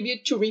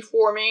 contribute to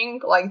reforming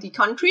the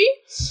country.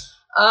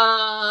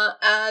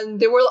 And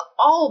there were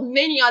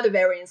many other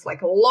variants,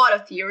 a lot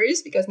of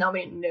theories, because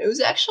nobody knows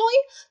actually,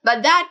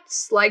 but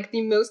that's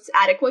the most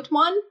adequate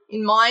one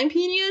in my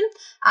opinion.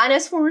 And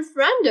as for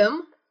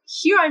referendum,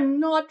 here I'm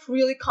not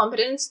really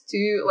competent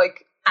to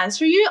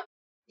answer you.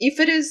 If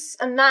it is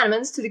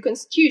amendments to the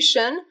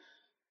constitution,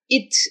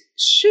 it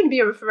should be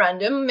a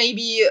referendum.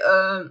 Maybe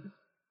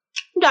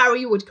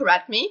Dariy would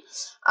correct me,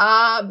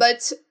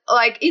 but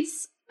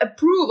it's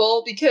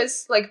approval,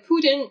 because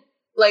Putin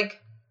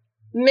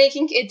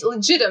making it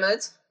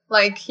legitimate,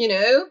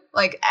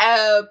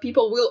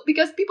 people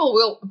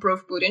will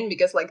approve Putin,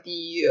 because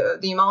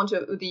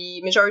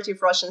the majority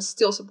of Russians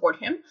still support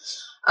him,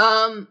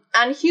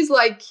 and he's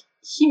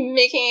he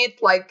making it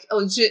a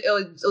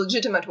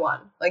legitimate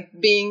one,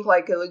 being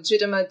a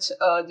legitimate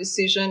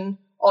decision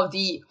of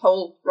the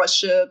whole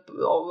Russia,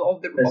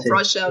 of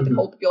the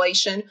whole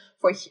population,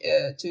 for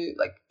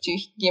to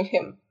give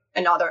him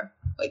another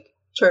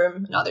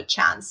term, another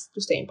chance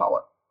to stay in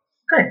power.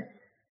 Okay.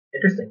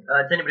 Interesting.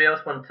 Does anybody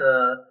else want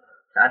to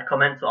add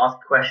comments or ask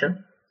a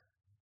question?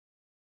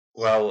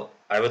 Well,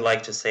 I would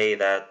like to say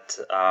that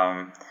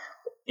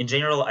in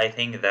general, I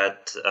think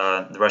that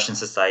the Russian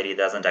society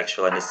doesn't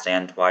actually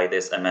understand why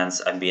these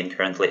amendments are being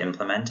currently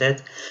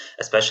implemented,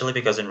 especially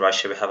because in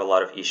Russia we have a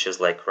lot of issues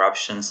like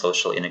corruption,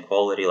 social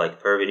inequality,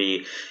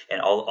 poverty, and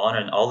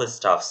all this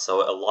stuff.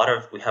 So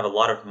we have a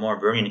lot of more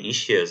burning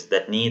issues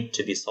that need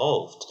to be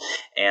solved.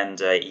 And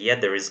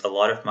yet there is a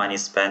lot of money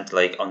spent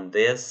on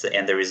this,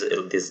 and there is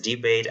this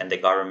debate, and the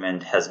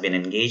government has been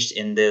engaged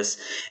in this.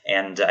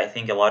 And I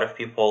think a lot of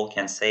people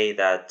can say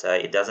that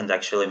it doesn't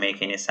actually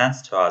make any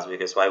sense to us,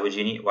 because why would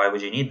you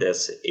need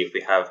this if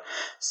we have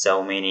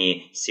so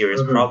many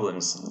serious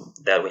problems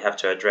that we have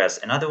to address?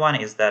 Another one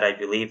is that I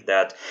believe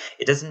that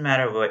it doesn't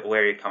matter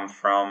where you come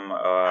from,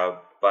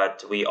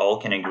 but we all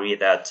can agree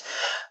that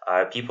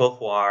people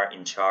who are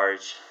in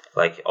charge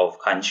of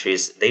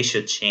countries, they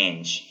should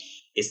change.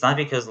 It's not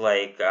because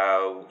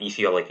if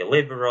you're a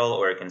liberal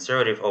or a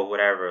conservative or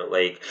whatever,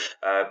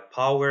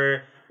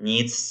 power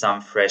needs some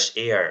fresh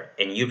air,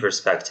 a new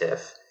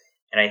perspective.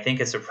 And I think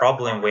it's a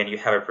problem when you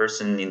have a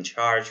person in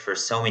charge for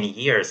so many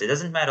years. It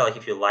doesn't matter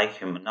if you like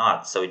him or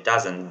not. So it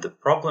doesn't. The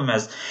problem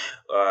is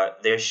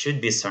there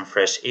should be some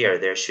fresh air.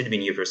 There should be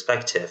new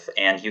perspective.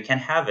 And you can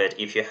have it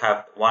if you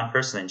have one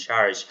person in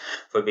charge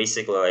for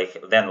basically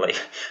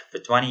for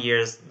 20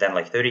 years, then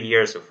 30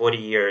 years or 40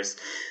 years.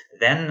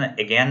 Then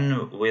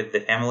again, with the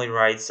family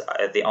rights,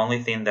 the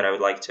only thing that I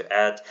would like to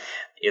add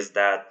is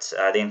that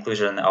the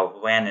inclusion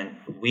of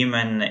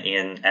women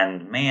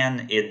and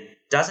men, it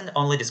doesn't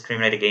only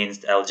discriminate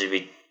against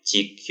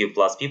LGBTQ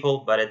plus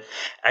people, but it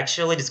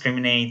actually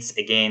discriminates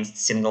against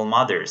single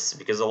mothers,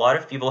 because a lot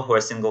of people who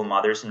are single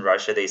mothers in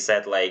Russia, they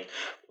said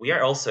we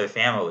are also a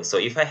family. So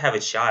if I have a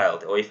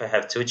child, or if I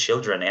have 2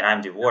 children and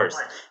I'm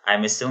divorced,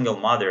 I'm a single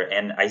mother,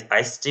 and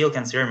I still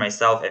consider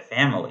myself a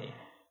family.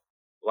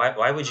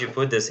 Why would you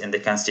put this in the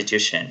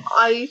constitution?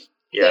 I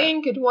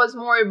think it was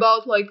more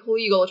about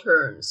legal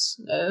terms,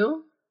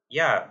 no?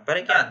 Yeah, but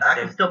again, that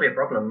can still be a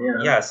problem.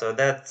 Yeah. Yeah, so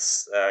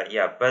that's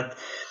but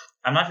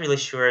I'm not really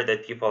sure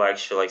that people are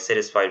actually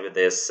satisfied with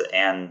this,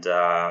 and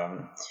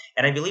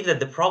I believe that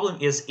the problem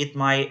is it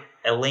might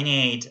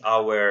alienate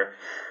our,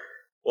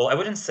 well, I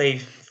wouldn't say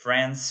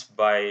friends,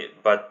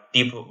 but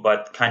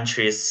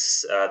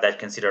countries that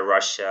consider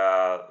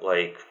Russia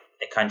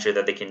a country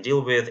that they can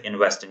deal with in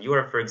Western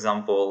Europe, for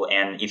example.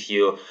 And if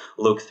you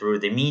look through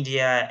the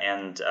media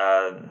and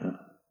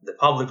the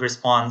public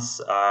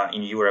response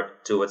in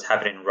Europe to what's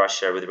happening in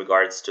Russia with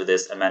regards to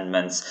these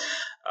amendments,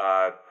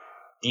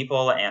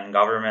 people and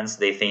governments,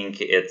 they think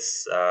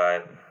it's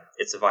a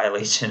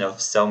violation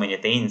of so many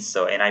things.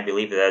 So, and I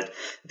believe that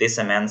these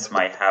amendments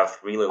might have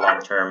really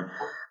long-term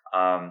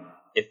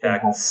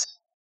effects.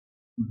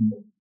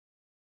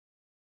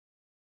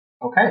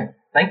 Okay,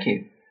 thank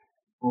you.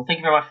 Well, thank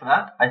you very much for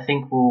that. I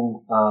think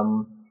we'll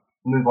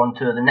move on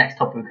to the next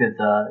topic with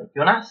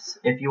Jonas,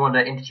 if you want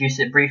to introduce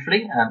it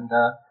briefly, and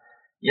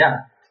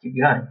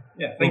keep going.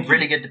 Yeah, thank you.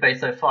 Really good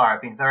debate so far.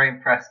 I've been very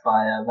impressed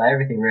by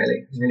everything,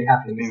 really. I'm really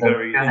happy. It's been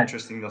very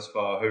interesting thus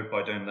far. I hope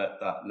I don't let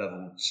that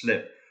level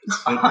slip.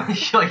 I'm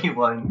sure you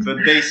won't. But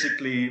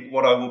basically,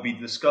 what I will be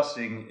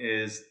discussing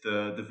is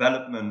the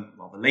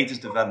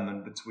latest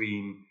development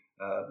between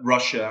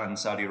Russia and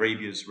Saudi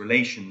Arabia's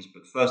relations.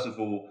 But first of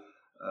all,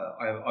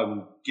 I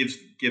will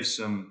give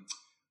some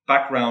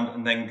background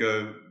and then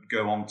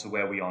go on to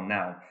where we are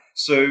now.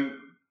 So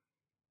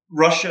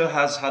Russia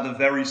has had a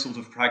very sort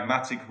of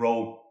pragmatic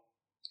role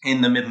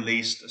in the Middle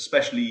East,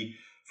 especially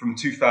from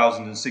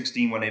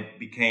 2016 when it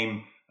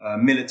became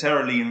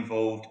militarily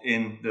involved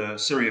in the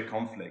Syria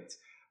conflict.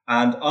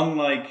 And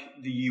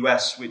unlike the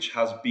US, which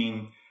has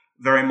been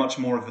very much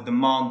more of a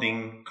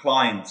demanding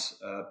client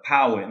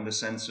power in the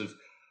sense of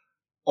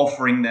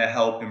offering their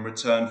help in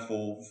return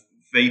for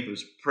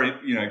vapors,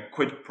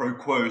 quid pro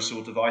quo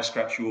sort of I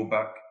scratch your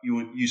back,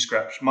 you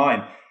scratch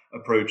mine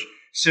approach.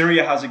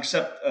 Russia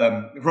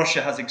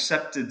has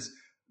accepted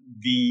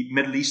the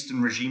Middle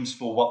Eastern regimes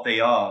for what they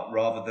are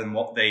rather than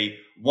what they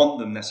want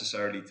them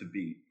necessarily to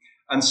be.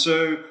 And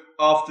so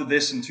after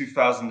this in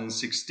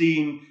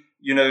 2016,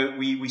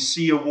 we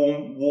see a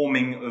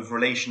warming of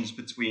relations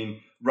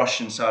between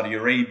Russia and Saudi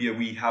Arabia.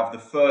 We have the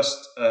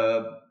first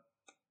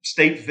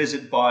state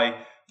visit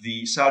by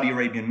the Saudi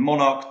Arabian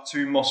monarch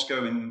to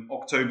Moscow in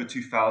October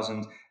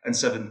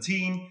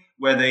 2017,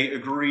 where they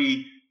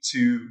agree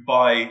to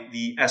buy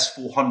the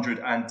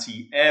S-400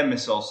 anti-air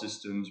missile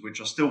systems,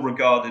 which are still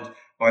regarded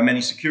by many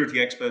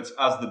security experts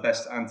as the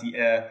best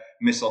anti-air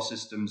missile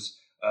systems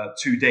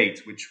to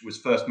date, which was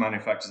first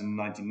manufactured in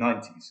the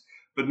 1990s.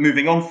 But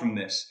moving on from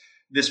this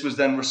was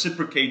then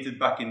reciprocated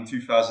back in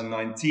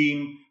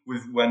 2019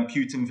 when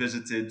Putin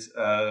visited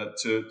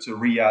to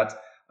Riyadh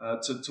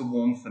to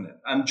warm for it.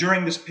 And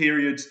during this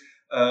period,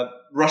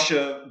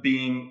 Russia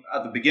being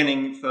at the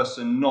beginning first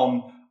a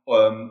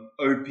non-OPEC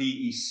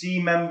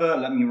member,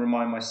 let me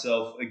remind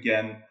myself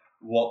again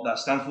what that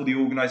stands for, the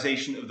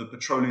Organization of the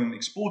Petroleum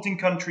Exporting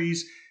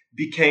Countries,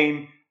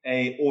 became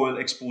a oil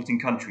exporting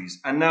countries.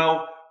 And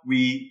now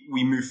we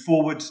move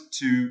forward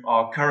to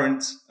our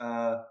current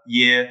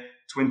year,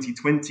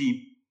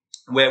 2020,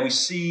 where we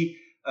see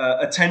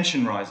a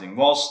tension rising.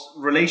 Whilst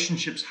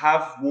relationships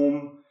have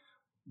warmed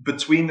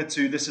between the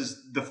two, this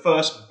is the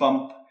first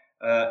bump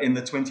in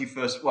the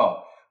 21st,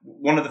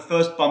 one of the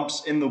first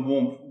bumps in the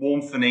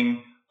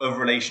warmthening of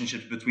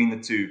relationships between the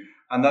two.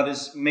 And that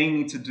is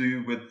mainly to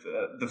do with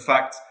the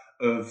fact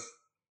of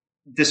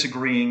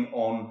disagreeing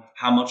on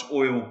how much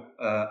oil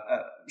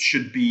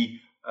should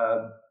be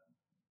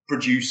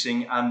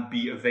producing and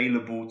be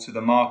available to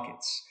the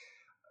markets.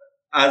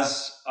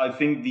 As I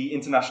think the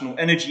International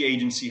Energy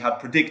Agency had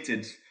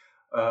predicted,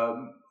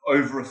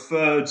 over a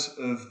third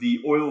of the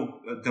oil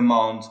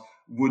demand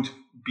would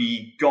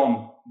be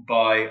gone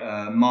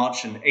by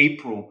March and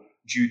April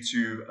due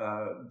to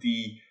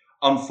the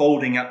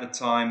unfolding at the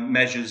time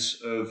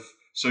measures of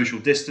social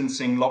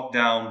distancing,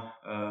 lockdown,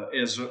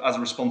 as a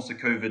response to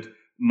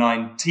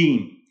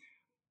COVID-19.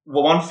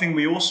 Well, one thing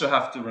we also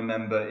have to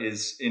remember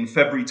is in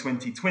February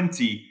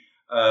 2020,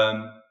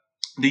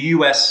 the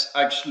US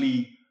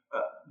actually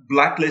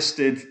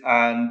blacklisted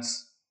and,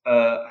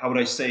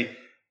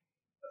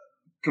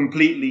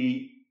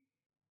 completely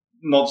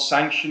not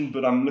sanctioned,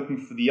 but I'm looking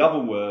for the other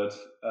word.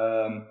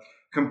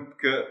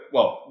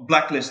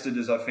 Blacklisted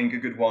is, I think, a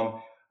good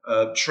one.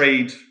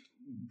 Trade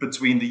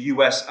between the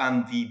US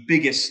and the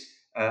biggest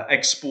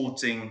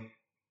exporting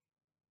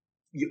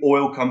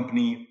oil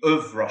company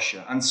of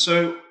Russia. And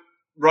so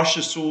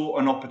Russia saw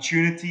an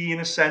opportunity, in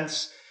a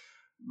sense,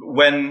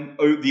 when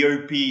the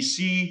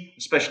OPEC,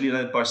 especially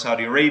led by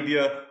Saudi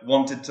Arabia,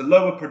 wanted to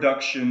lower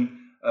production.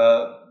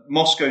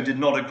 Moscow did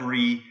not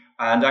agree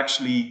and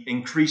actually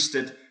increased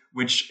it,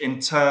 which in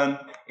turn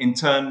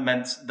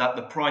meant that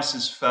the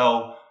prices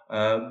fell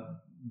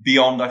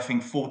beyond, I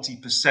think,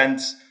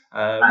 40%.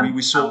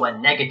 We saw and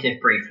went negative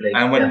briefly.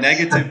 And went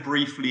negative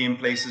briefly in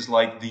places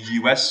like the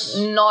US.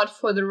 Not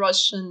for the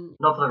Russians.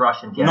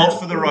 Yeah. Not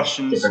for the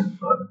Russians.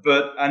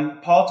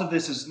 And part of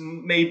this is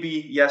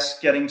maybe, yes,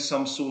 getting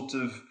some sort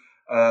of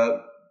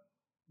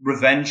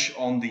revenge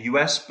on the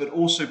US, but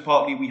also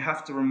partly we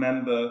have to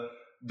remember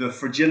the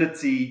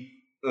fragility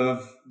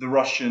of the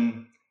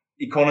Russian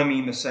economy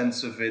in the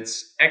sense of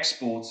its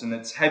exports and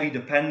its heavy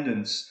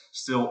dependence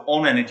still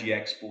on energy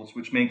exports,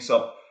 which makes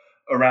up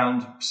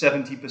around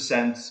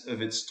 70%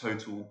 of its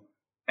total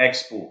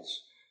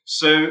exports.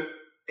 So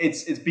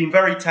it's been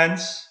very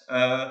tense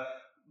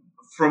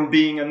from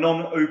being a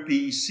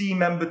non-OPEC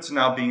member to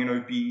now being an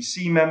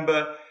OPEC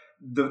member.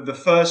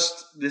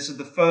 This is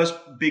the first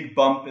big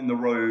bump in the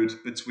road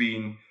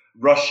between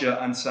Russia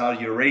and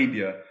Saudi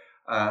Arabia.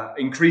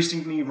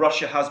 Increasingly,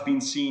 Russia has been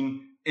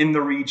seen in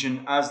the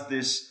region as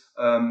this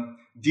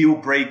deal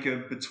breaker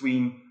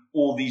between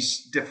all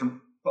these different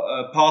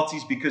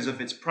parties because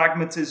of its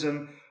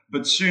pragmatism.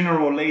 But sooner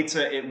or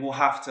later, it will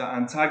have to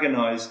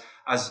antagonize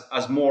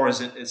as more as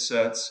it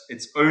asserts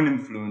its own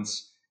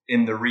influence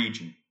in the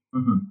region.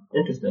 Mm-hmm.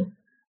 Interesting.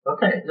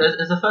 Okay,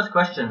 as the first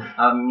question,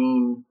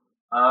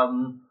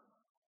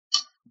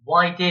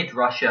 why did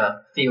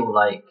Russia feel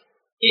like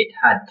it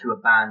had to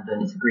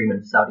abandon its agreement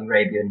with Saudi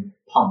Arabia and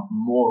pump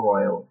more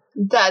oil?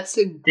 That's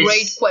a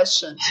great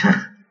question.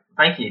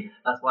 Thank you.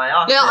 That's why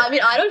I asked. No,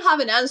 I don't have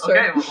an answer.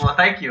 Okay, well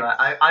thank you.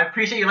 I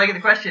appreciate you liking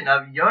the question.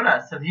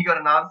 Jonas, have you got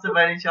an answer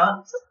by any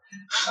chance?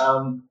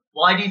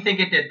 Why do you think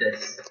it did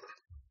this?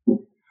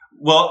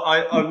 Well,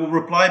 I will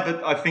reply,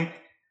 but I think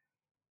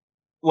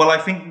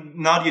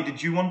Nadia,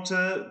 did you want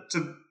to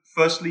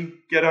firstly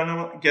get in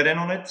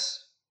on it?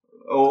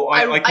 Or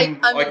I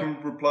can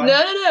reply?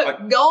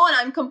 No. Go on.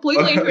 I'm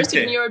completely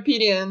interested in your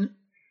opinion.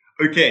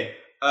 Okay.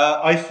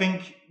 I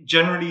think,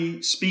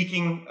 generally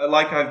speaking,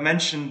 like I've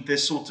mentioned,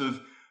 this sort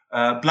of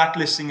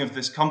blacklisting of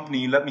this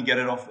company, let me get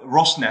it off,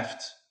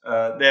 Rosneft.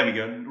 There we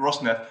go,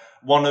 Rosneft,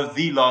 one of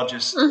the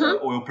largest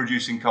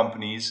oil-producing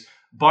companies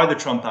by the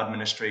Trump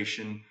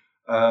administration,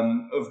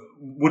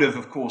 would have,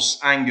 of course,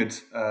 angered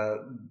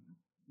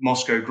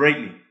Moscow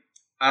greatly.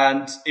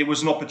 And it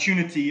was an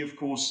opportunity, of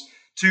course,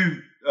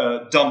 to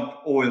dump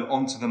oil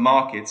onto the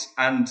market,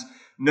 and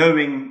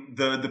knowing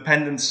the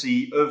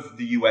dependency of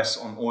the US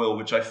on oil,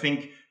 which I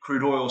think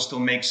crude oil still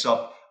makes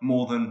up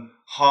more than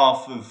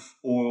half of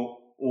all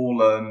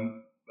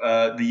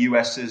the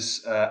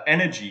US's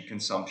energy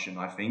consumption,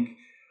 I think.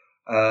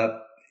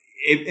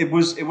 It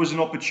was an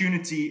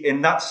opportunity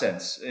in that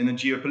sense, in a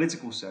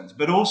geopolitical sense.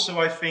 But also,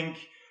 I think,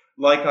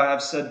 like I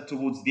have said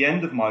towards the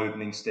end of my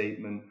opening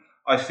statement,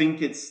 I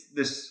think it's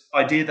this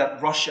idea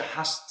that Russia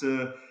has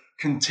to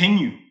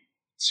continue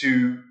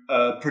to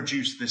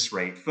produce this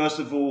rate. First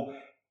of all,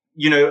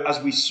 as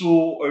we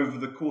saw over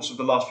the course of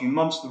the last few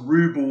months, the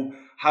ruble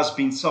has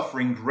been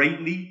suffering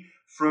greatly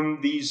from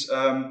these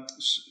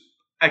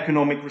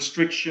economic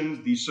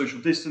restrictions, these social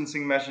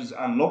distancing measures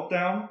and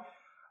lockdown.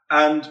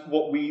 And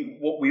what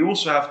we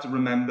also have to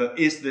remember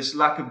is this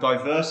lack of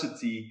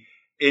diversity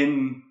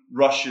in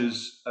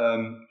Russia's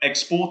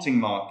exporting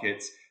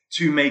market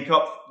to make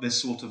up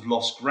this sort of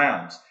lost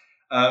ground.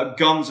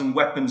 Guns and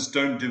weapons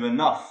don't do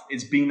enough.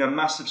 It's been a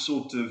massive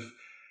sort of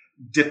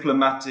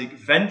diplomatic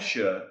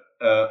venture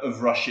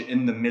of Russia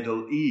in the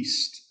Middle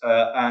East,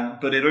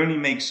 but it only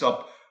makes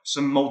up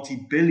some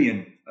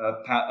multi-billion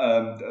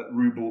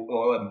ruble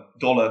or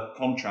dollar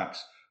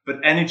contracts.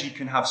 But energy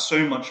can have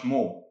so much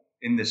more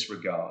in this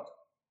regard.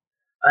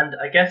 And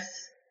I guess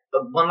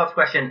one last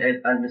question,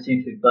 and this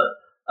YouTube, but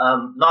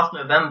last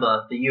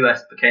November, the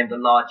US became the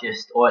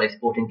largest oil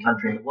exporting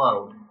country in the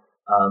world.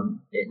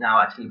 It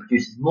now actually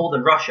produces more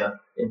than Russia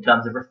in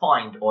terms of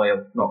refined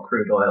oil, not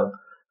crude oil.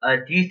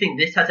 Do you think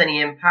this has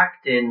any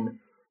impact in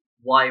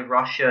why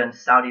Russia and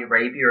Saudi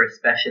Arabia are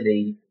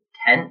especially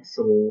tense,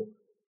 or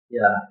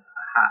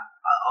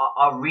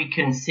are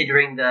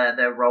reconsidering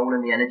their role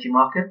in the energy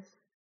markets?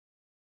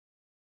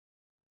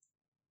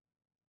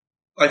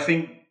 I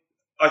think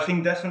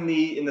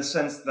definitely, in the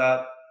sense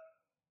that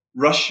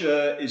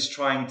Russia is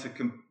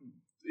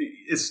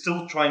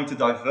still trying to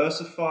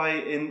diversify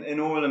in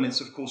oil, and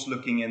it's of course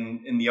looking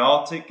in the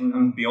Arctic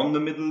and beyond the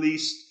Middle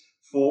East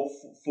for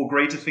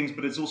greater things,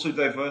 but it's also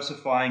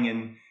diversifying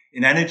in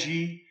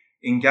energy,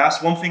 in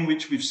gas. One thing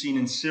which we've seen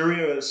in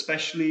Syria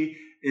especially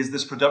is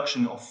this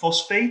production of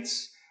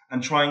phosphates,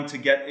 and trying to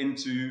get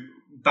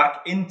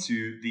back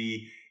into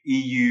the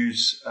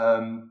EU's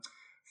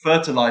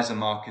fertilizer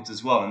market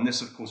as well. And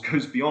this, of course,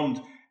 goes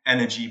beyond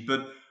energy.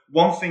 But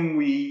one thing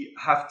we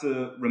have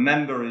to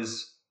remember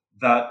is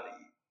that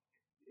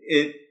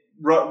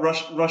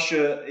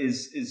Russia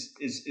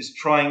is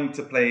trying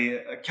to play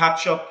a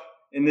catch up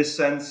in this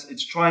sense.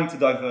 It's trying to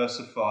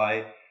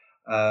diversify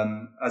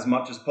as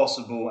much as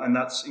possible, and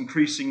that's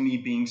increasingly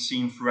being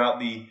seen throughout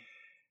the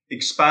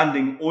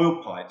expanding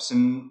oil pipes.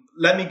 And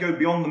let me go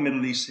beyond the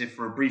Middle East here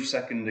for a brief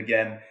second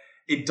again.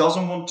 It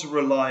doesn't want to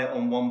rely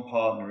on one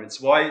partner.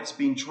 It's why it's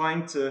been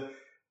trying to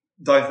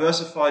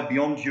diversify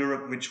beyond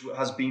Europe, which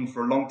has been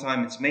for a long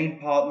time its main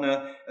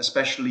partner,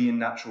 especially in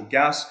natural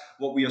gas.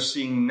 What we are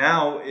seeing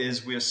now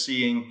is we are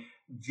seeing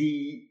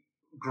the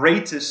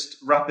greatest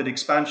rapid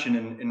expansion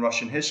in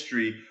Russian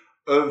history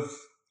of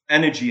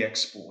energy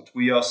export.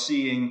 We are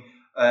seeing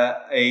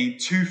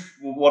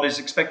what is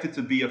expected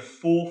to be a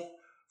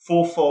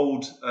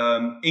fourfold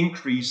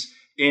increase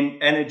in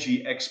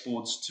energy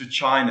exports to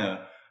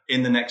China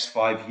in the next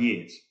 5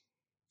 years.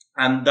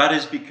 And that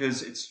is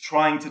because it's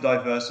trying to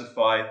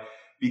diversify,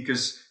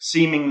 because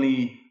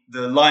seemingly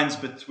the lines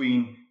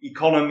between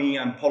economy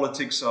and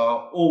politics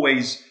are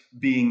always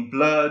being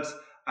blurred.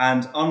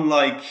 And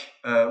unlike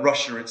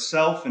Russia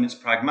itself and its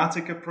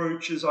pragmatic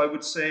approaches, I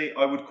would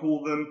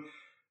call them,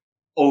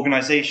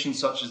 organizations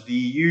such as the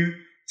EU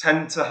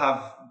tend to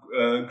have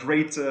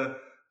greater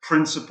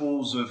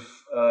principles of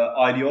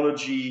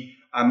ideology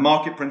and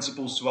market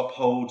principles to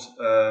uphold,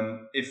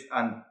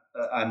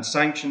 and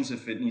sanctions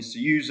if it needs to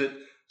use it,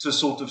 to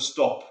sort of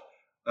stop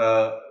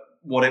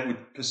what it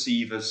would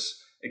perceive as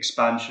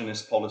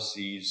expansionist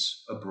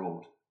policies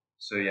abroad.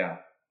 So yeah,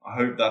 I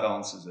hope that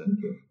answers it.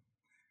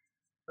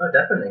 Oh,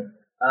 definitely.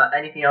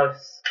 Anything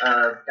else,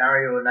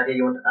 Dariy or Nadia,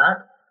 you want to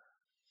add?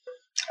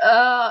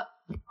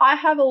 I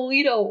have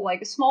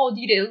a small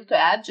detail to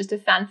add, just a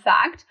fun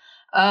fact.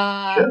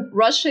 Sure.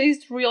 Russia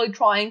is really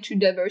trying to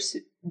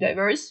diversify.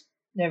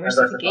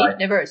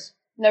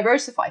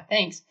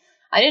 Thanks.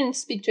 I didn't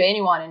speak to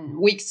anyone in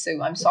weeks,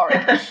 so I'm sorry.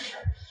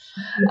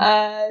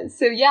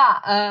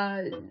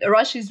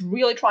 Russia is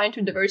really trying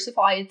to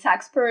diversify its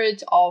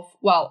export of,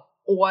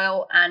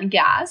 oil and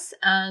gas.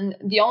 And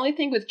the only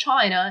thing with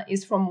China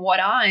is, from what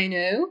I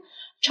know,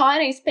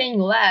 China is paying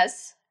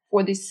less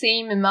for the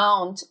same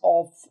amount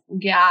of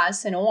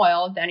gas and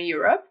oil than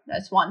Europe.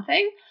 That's one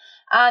thing.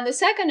 And the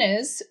second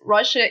is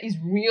Russia is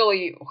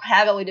really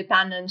heavily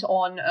dependent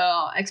on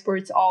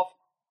exports of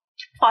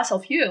fossil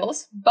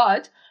fuels,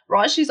 but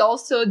Russia is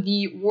also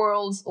the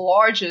world's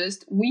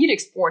largest wheat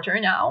exporter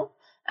now.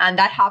 And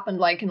that happened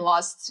like in the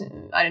last,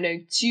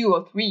 2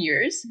 or 3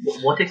 years.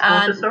 What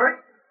exporter, sorry?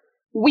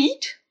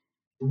 Wheat.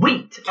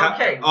 Wheat.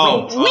 Okay.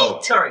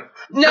 Wheat. Sorry.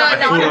 No, I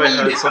thought not I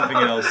heard wheat. something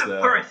else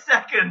there. For a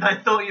second, I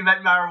thought you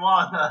meant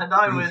marijuana, and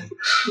I was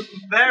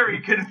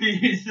very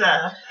confused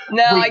there.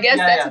 No, Wheat. I guess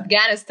that's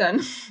Afghanistan.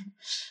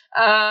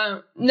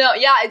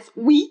 It's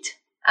wheat,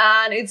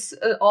 and it's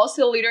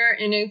also a leader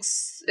in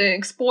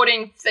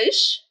exporting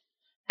fish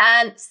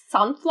and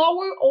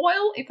sunflower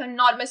oil, if I'm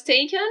not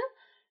mistaken.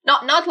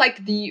 Not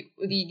like the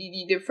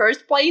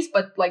first place,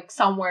 but like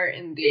somewhere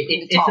in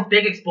the top. It's a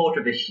big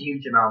exporter of a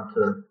huge amount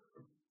of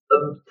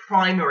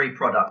primary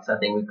products, I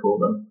think we call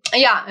them.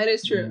 Yeah, it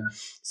is true. Yeah.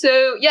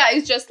 So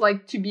it's just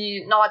like to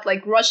be not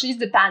like Russia is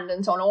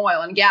dependent on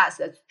oil and gas.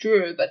 That's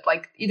true, but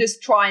like it is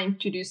trying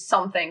to do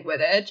something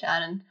with it,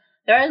 and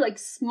there are like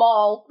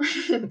small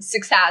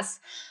success.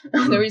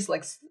 There is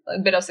like a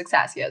bit of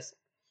success, yes.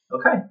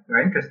 Okay,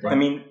 very interesting. I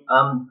mean,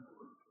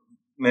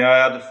 may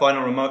I add a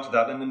final remark to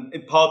that? And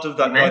part of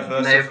that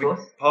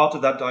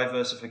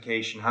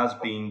diversification has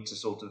been to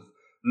sort of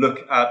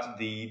look at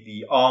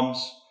the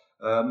arms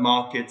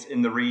market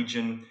in the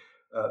region.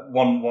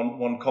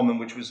 One comment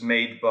which was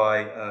made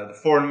by the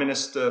foreign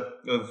minister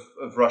of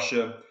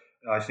Russia,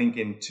 I think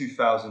in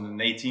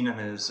 2018, and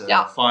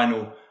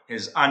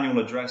his annual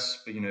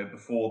address,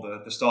 before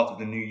the start of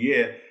the new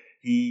year,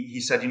 he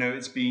said,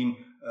 it's been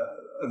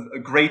a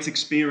great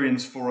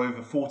experience for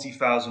over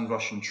 40,000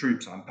 Russian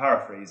troops. I'm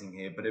paraphrasing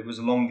here, but it was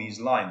along these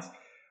lines.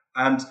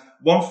 And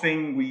one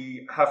thing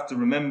we have to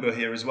remember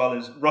here as well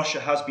is Russia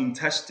has been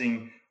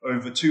testing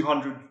over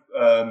 200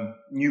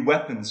 new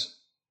weapons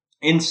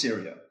in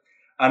Syria.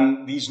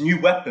 And these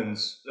new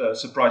weapons,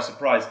 surprise,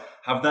 surprise,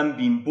 have then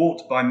been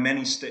bought by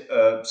many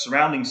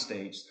surrounding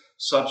states,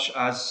 such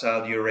as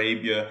Saudi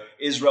Arabia.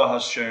 Israel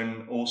has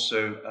shown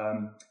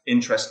also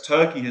interest.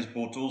 Turkey has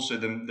bought also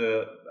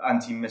the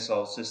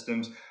anti-missile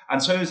systems,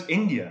 and so is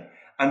India.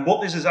 And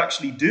what this is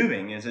actually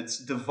doing is it's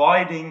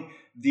dividing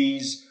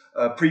these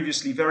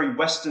previously very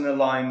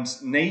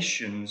Western-aligned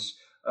nations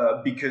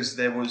because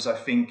there was, I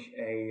think,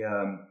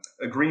 a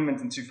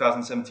agreement in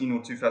 2017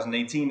 or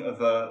 2018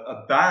 of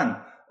a ban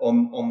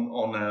on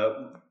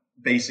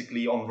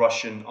basically on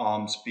Russian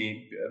arms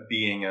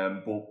being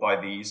bought by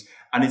these,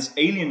 and it's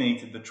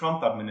alienated the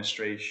Trump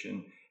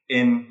administration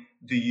in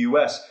the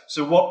US.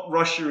 So what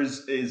Russia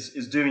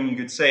is doing, you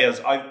could say, as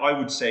I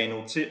would say, an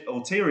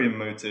ulterior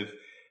motive,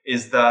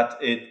 is that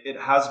it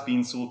has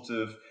been sort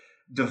of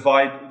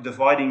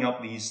dividing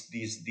up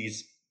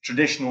these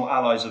traditional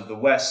allies of the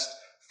West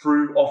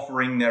through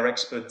offering their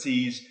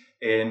expertise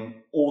in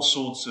all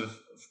sorts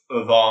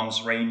of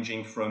arms,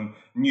 ranging from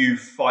new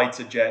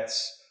fighter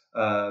jets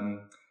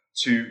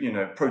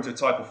to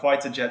prototype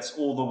fighter jets,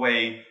 all the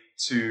way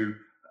to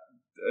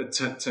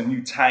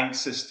new tank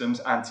systems,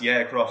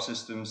 anti-aircraft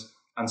systems,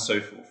 and so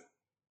forth.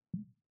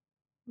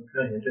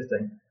 Okay,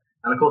 interesting.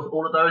 And of course,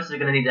 all of those are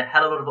going to need a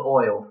hell of a lot of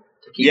oil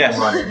to keep them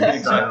running.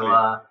 Exactly.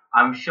 So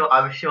I'm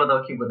sure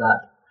they'll keep with that.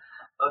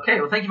 Okay,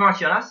 well, thank you very much,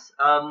 Jonas.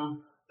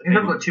 We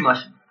haven't got too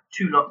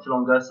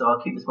longer, so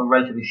I'll keep this one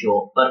relatively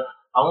short. But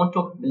I want to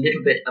talk a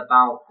little bit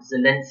about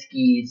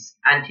Zelensky's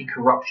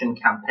anti-corruption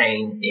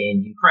campaign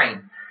in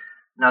Ukraine.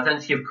 Now,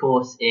 Zelensky, of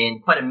course, in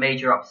quite a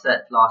major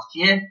upset last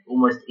year,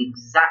 almost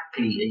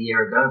exactly a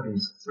year ago, he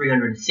was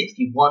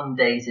 361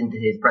 days into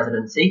his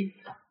presidency,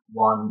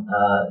 won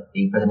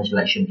the presidential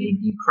election in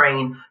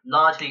Ukraine,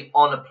 largely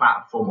on a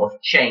platform of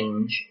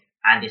change,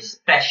 and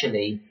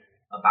especially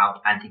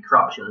about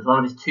anti-corruption. It's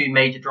one of his two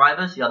major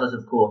drivers, the others,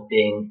 of course,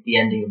 being the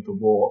ending of the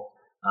war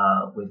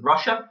with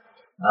Russia.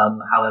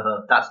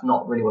 However, that's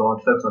not really what I want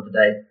to focus on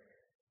today.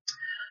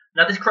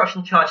 Now, this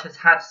corruption charge has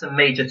had some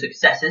major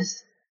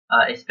successes.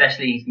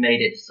 Especially, he's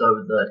made it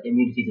so that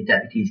immunities of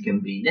deputies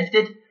can be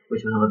lifted,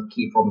 which was one of the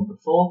key problems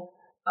before.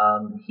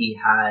 He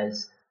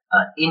has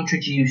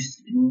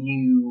introduced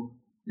new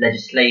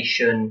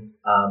legislation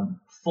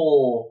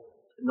for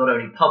not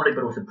only public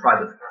but also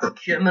private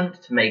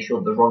procurement to make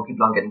sure the wrong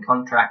people aren't getting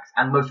contracts.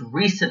 And most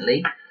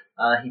recently,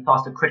 he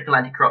passed a critical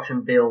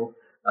anti-corruption bill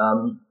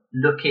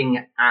looking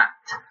at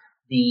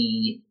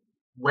the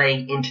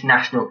way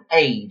international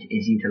aid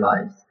is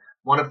utilized.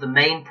 One of the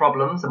main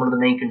problems and one of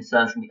the main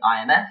concerns from the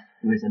IMF,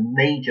 who is a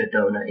major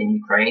donor in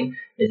Ukraine,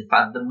 is the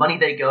fact that the money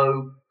they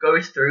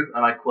goes through,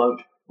 and I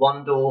quote,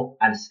 one door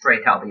and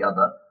straight out the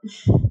other.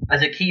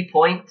 As a key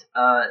point,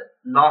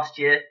 last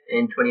year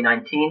in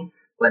 2019,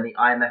 when the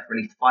IMF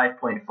released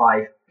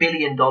 $5.5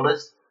 billion,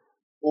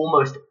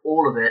 almost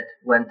all of it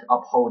went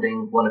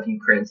upholding one of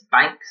Ukraine's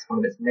banks, one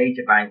of its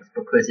major banks,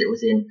 because it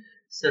was in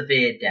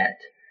severe debt.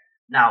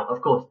 Now,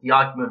 of course, the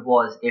argument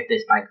was if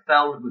this bank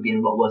fell, it would be in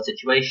a lot worse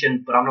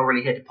situation, but I'm not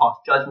really here to pass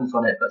judgments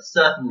on it, but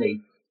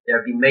certainly there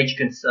have been major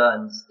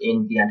concerns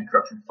in the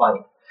anti-corruption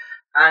fight.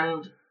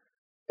 And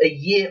a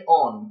year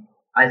on,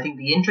 I think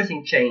the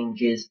interesting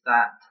change is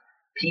that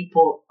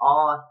people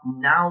are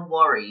now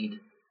worried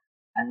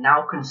and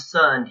now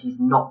concerned he's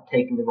not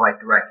taking the right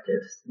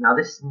directives. Now,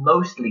 this is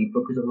mostly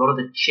because of a lot of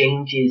the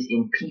changes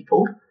in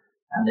people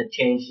and the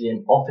changes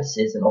in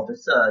offices and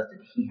officers that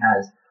he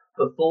has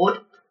put forward.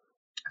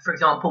 For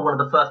example, one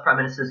of the first prime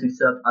ministers who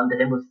served under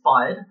him was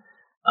fired.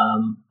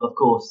 Of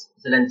course,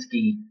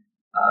 Zelensky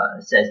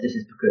says this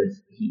is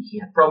because he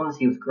had problems,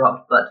 he was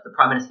corrupt, but the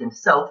prime minister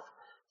himself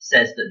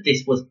says that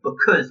this was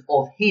because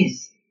of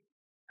his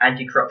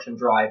anti-corruption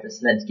drive that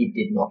Zelensky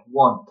did not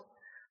want.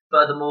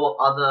 Furthermore,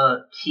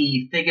 other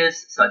key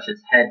figures, such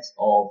as heads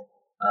of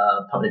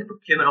public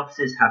procurement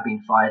offices, have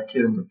been fired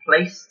too and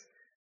replaced.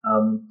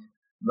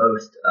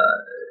 Most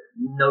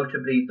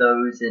notably,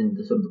 those in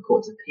the sort of the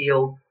Courts of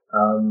Appeal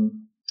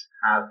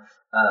have,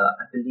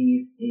 I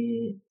believe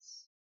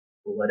it's,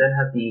 I don't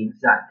have the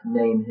exact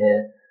name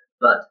here,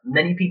 but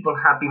many people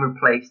have been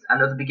replaced.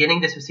 And at the beginning,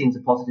 this was seen as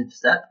a positive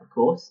step, of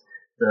course.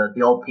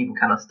 The old people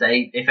cannot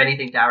stay. If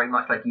anything, Dariy,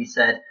 much like you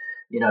said,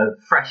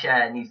 fresh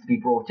air needs to be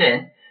brought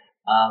in.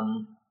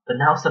 But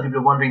now some people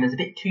are wondering there's a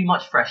bit too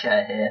much fresh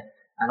air here,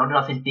 and not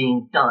enough is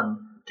being done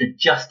to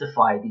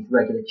justify these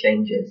regular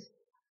changes.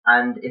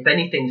 And if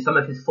anything, some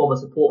of his former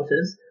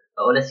supporters,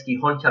 Oleksiy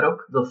Honcharuk,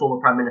 the former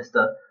prime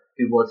minister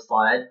who was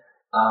fired,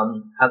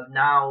 have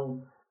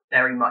now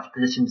very much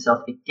positioned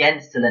himself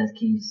against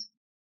Zelensky's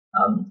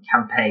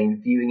campaign,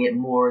 viewing it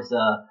more as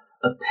a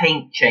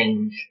paint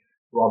change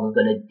rather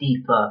than a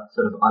deeper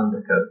sort of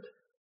undercoat.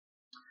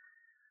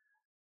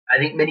 I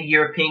think many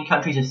European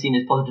countries have seen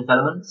as positive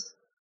developments.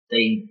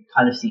 They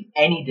kind of see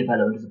any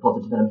development as a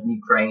positive development in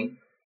Ukraine.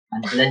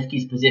 And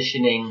Zelensky's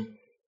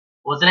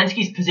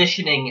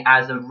positioning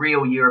as a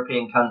real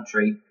European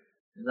country.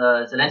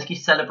 Zelensky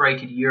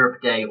celebrated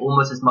Europe Day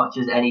almost as much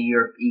as any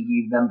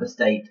EU member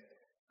state.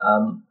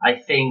 I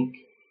think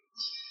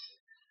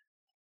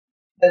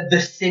the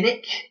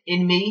cynic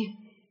in me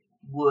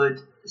would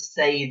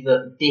say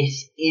that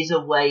this is a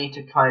way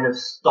to kind of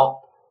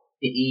stop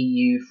the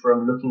EU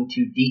from looking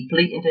too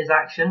deeply into his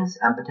actions,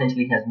 and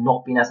potentially has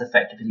not been as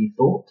effective as he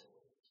thought.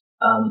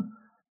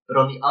 But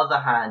on the other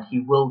hand, he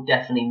will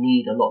definitely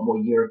need a lot more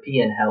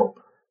European help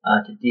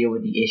to deal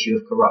with the issue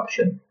of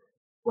corruption.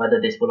 Whether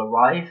this will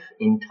arrive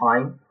in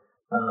time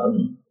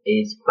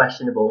is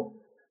questionable,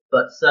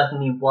 but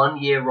certainly 1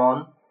 year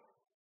on,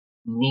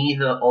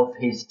 neither of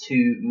his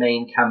two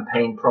main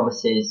campaign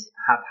promises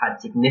have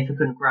had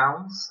significant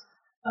grounds.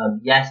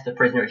 Yes, the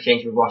prisoner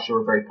exchange with Russia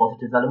are a very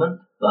positive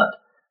development, but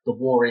the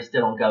war is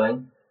still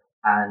ongoing,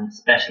 and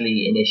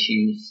especially in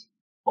issues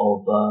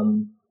of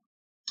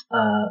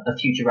a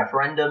future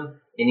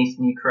referendum in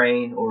eastern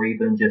Ukraine, or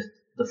even just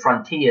the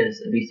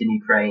frontiers of eastern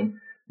Ukraine,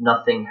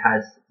 nothing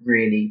has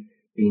really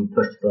been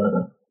pushed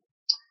further.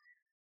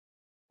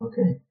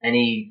 Okay.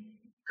 Any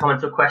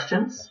comments or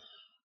questions?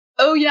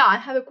 Oh yeah, I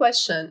have a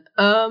question.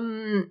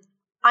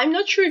 I'm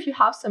not sure if you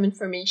have some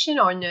information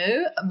or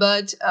no,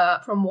 but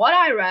from what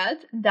I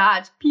read,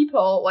 that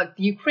people like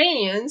the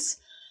Ukrainians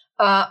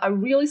are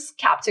really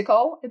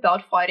skeptical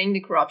about fighting the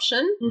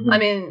corruption. Mm-hmm. I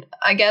mean,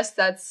 I guess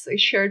that's a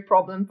shared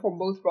problem for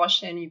both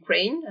Russia and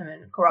Ukraine. I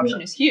mean,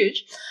 corruption is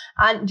huge.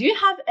 And do you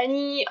have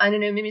any, I don't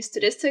know, maybe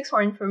statistics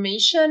or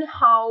information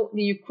how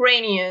the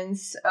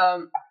Ukrainians,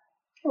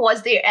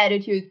 what's their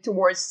attitude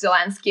towards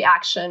Zelensky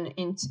action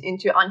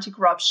into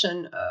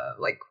anti-corruption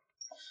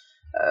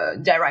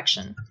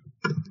direction?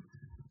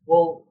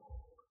 Well,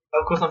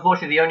 of course,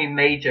 unfortunately, the only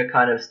major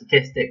kind of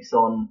statistics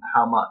on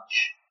how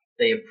much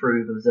they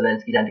approve of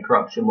Zelensky's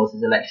anti-corruption was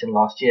his election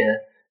last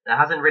year. There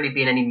hasn't really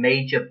been any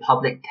major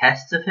public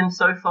tests of him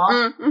so far.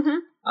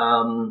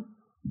 Mm-hmm.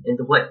 In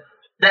the way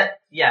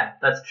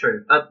that's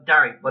true.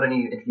 Dariy, why don't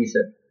you introduce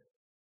it?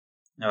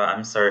 No,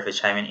 I'm sorry for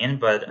chiming in,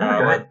 but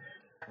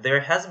there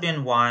has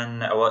been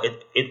one. Well,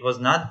 it was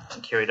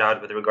not carried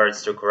out with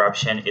regards to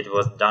corruption. It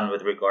was done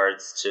with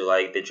regards to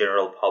like the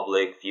general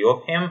public view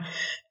of him,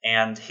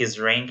 and his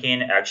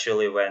ranking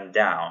actually went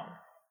down.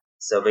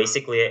 So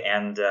basically,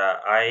 and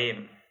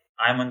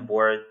I'm on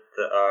board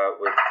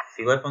with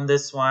Philippe on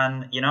this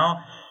one.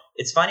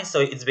 It's funny. So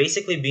it's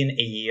basically been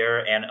a year,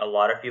 and a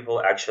lot of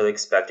people actually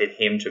expected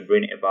him to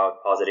bring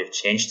about positive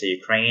change to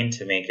Ukraine,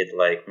 to make it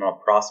like more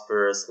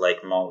prosperous,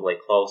 like more like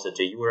closer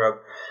to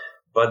Europe.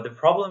 But the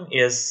problem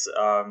is,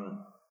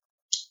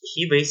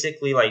 he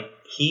basically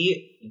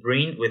he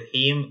bring with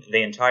him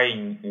the entire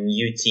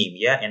new team,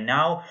 and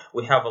now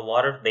they have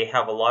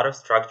a lot of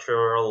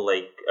structural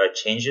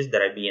changes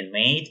that are being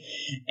made,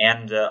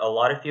 and a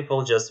lot of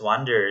people just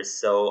wonder.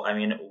 So I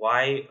mean,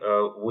 why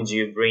would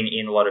you bring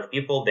in a lot of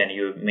people? Then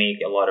you make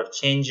a lot of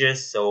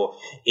changes. So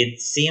it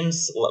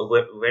seems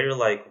very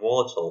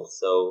volatile.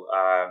 So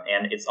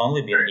and it's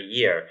only been a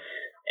year.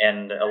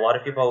 And a lot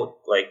of people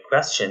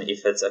question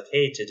if it's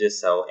okay to do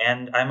so.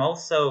 And I'm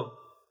also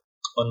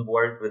on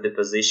board with the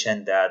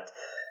position that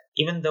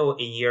even though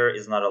a year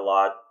is not a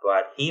lot,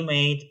 but he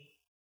made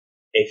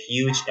a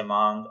huge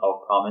amount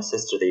of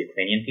promises to the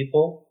Ukrainian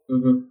people.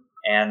 Mm-hmm.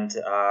 And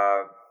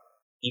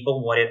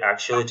people wanted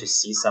actually to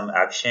see some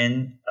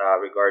action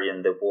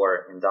regarding the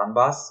war in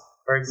Donbass,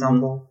 for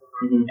example,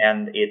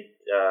 and it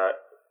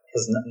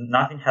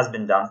nothing has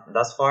been done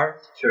thus far.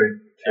 True.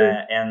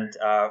 And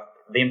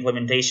the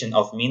implementation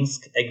of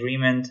Minsk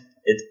agreement,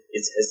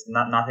 it's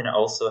not, nothing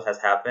also has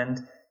happened,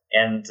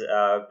 and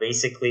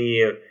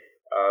basically.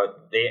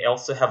 They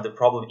also have the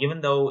problem,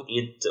 even though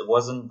it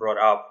wasn't brought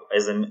up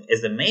as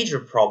a major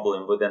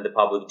problem within the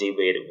public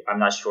debate. I'm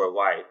not sure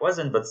why it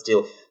wasn't, but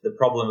still, the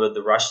problem with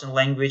the Russian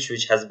language,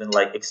 which has been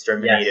like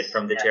exterminated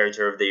from the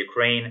territory of the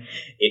Ukraine,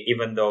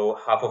 even though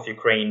half of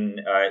Ukraine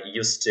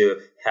used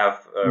to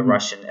have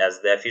Russian as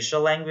the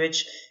official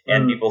language,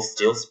 and people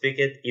still speak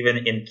it,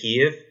 even in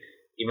Kiev,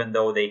 even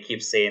though they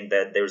keep saying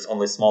that there's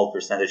only a small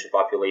percentage of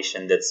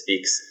population that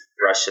speaks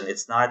Russian.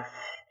 It's not.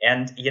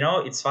 And,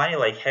 it's funny,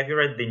 like, have you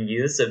read the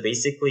news? So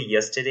basically,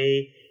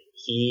 yesterday,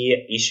 he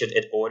issued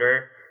an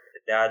order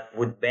that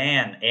would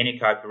ban any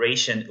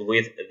cooperation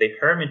with the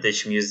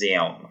Hermitage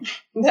Museum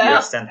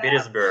of St.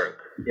 Petersburg.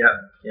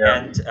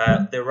 And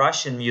the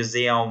Russian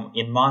Museum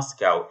in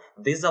Moscow.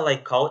 These are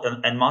like,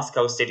 and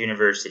Moscow State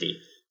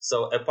University.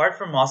 So apart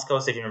from Moscow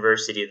State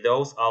University,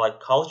 those are like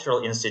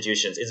cultural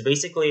institutions. It's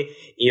basically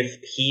if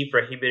he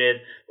prohibited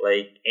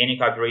like any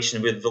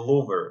cooperation with the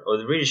Louvre or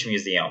the British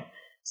Museum.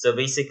 So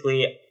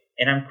basically,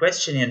 and I'm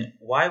questioning,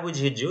 why would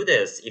you do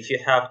this if you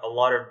have a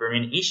lot of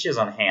burning issues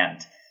on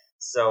hand?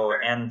 So,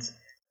 and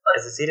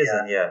as a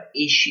citizen,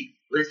 issue.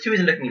 Well, there's two ways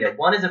of looking at it.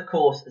 One is, of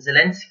course,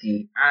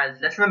 Zelensky,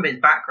 let's remember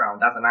his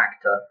background as an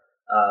actor.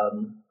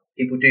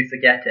 People do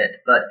forget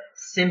it, but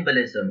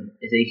symbolism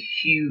is a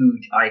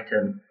huge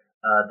item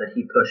that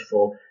he pushed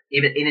for.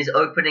 Even in his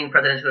opening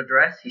presidential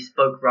address, he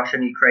spoke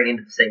Russian and Ukrainian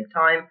at the same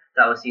time.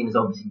 That was seen as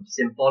obviously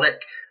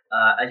symbolic.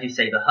 As you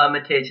say, the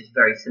Hermitage is a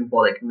very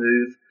symbolic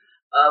move.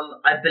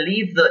 I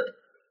believe that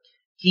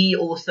he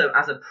also,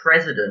 as a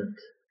president,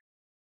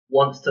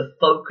 wants to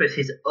focus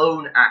his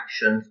own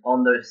actions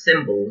on those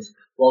symbols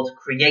whilst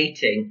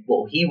creating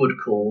what he would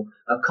call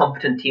a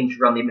competent team to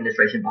run the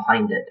administration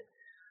behind it.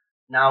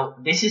 Now,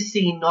 this is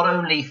seen not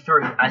only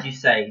through, as you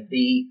say,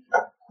 the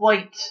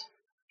quite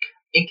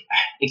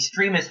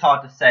extreme is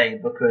hard to say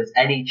because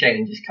any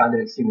change is kind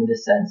of extreme in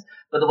this sense,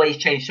 but the way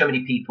he's changed so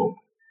many people.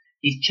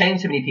 He's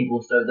changed so many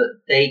people so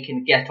that they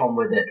can get on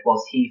with it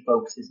whilst he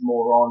focuses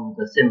more on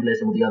the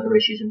symbolism or the other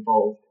issues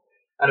involved.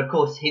 And of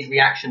course, his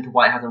reaction to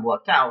why it hasn't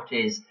worked out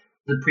is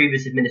the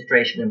previous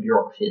administration and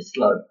bureaucracy is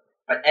slow.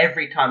 But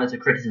every time there's a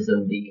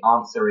criticism, the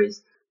answer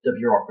is the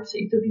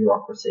bureaucracy.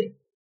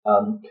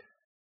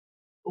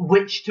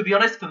 Which, to be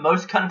honest, for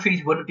most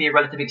countries wouldn't be a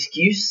relative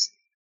excuse.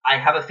 I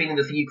have a feeling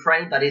that for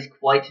Ukraine, that is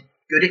quite a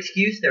good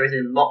excuse. There is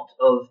a lot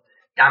of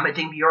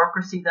damaging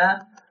bureaucracy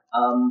there.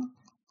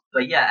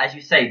 But yeah, as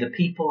you say, the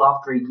people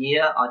after a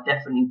year are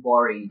definitely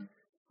worried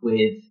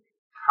with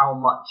how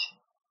much,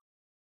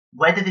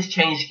 whether this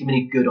change is going to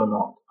be good or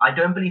not. I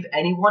don't believe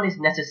anyone is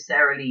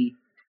necessarily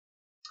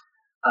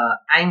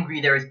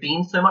angry there has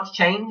been so much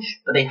change,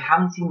 but they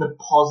haven't seen the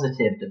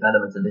positive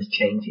developments of this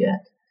change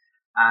yet.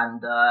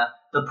 And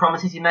the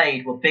promises he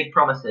made were big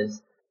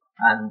promises,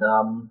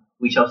 and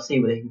we shall see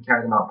whether he can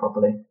carry them out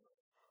properly.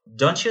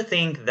 Don't you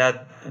think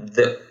that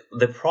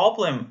the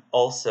problem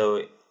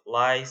also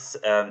lies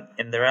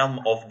in the realm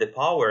of the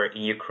power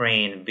in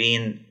Ukraine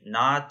being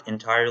not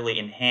entirely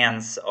in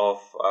hands of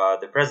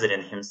the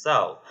president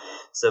himself?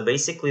 So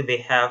basically, they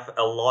have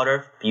a lot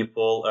of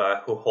people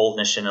who hold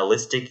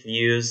nationalistic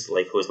views,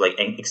 like who's like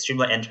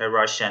extremely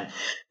anti-Russian,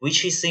 which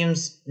he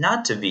seems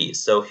not to be.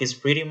 So he's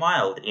pretty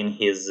mild in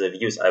his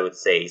views, I would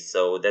say.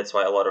 So that's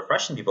why a lot of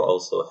Russian people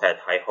also had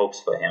high hopes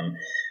for him.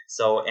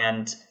 So,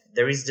 and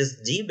there is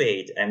this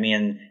debate, I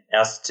mean,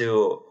 as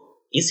to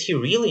is he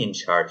really in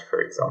charge,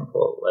 for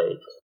example? Like,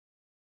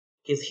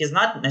 he's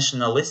not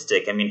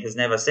nationalistic. I mean, he's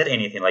never said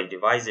anything like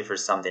divisive or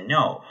something,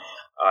 no,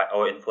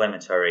 or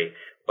inflammatory.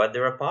 But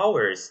there are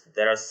powers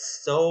that are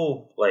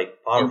so, like,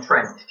 powerful.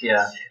 Entrenched,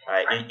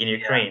 in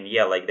Ukraine,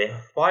 like, they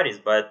have parties,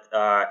 but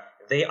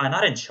they are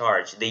not in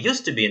charge. They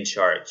used to be in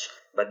charge.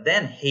 But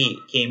then he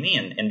came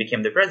in and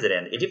became the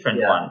president, a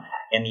different one.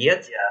 And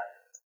yet,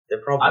 the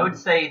problem... I would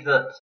say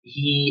that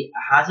he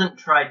hasn't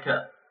tried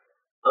to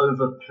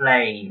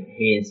overplay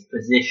his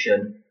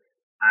position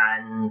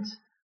and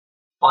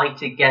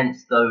fight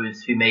against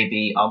those who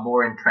maybe are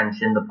more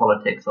entrenched in the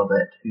politics of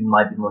it, who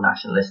might be more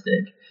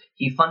nationalistic.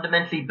 He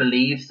fundamentally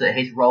believes that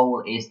his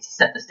role is to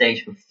set the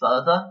stage for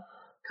further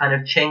kind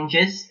of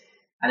changes,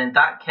 and in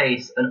that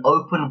case, an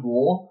open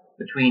war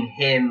between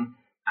him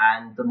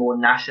and the more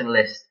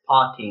nationalist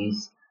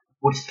parties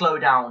would slow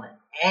down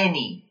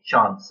any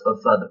chance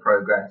of further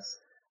progress.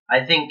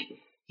 I think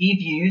he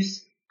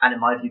views, and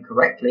in my view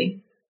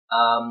correctly,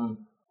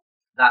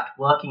 that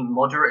working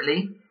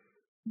moderately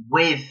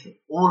with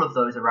all of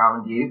those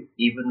around you,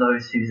 even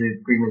those whose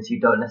agreements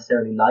you don't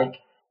necessarily like,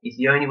 is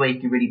the only way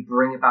you can really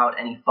bring about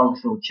any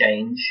functional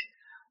change.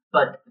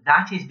 But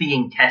that is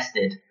being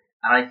tested,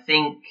 and I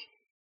think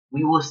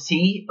we will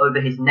see over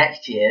his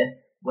next year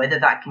whether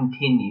that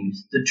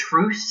continues. The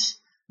truce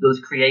that was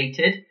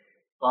created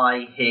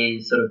by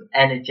his sort of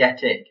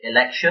energetic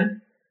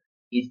election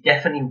is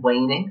definitely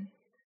waning.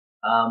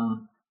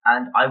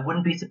 And I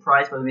wouldn't be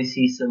surprised whether we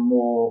see some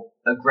more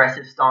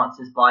aggressive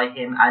stances by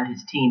him and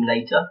his team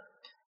later.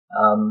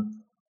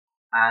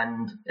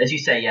 And as you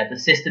say, the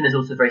system is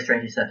also very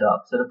strangely set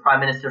up. So the Prime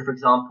Minister, for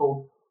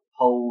example,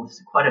 holds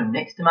quite a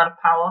mixed amount of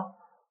power,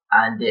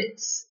 and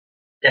it's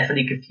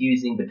definitely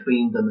confusing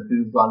between them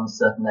who runs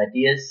certain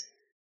ideas.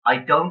 I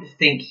don't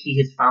think he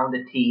has found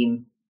a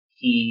team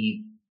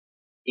he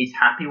is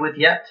happy with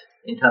yet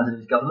in terms of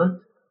his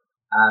government,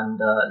 and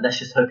let's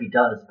just hope he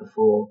does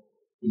before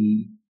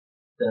the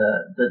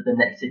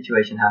next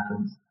situation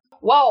happens.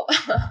 Well,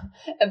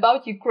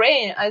 about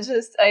Ukraine, I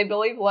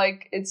believe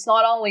like it's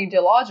not only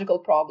ideological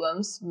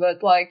problems,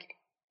 but like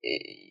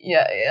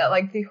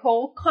like the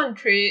whole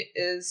country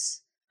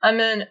is. I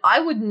mean,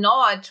 I would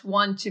not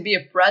want to be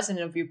a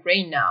president of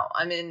Ukraine now.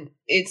 I mean,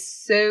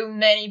 it's so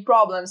many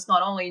problems,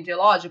 not only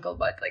ideological,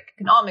 but like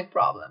economic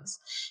problems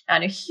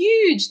and a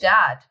huge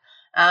debt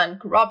and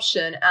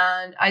corruption.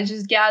 And I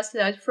just guess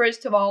that,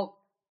 first of all,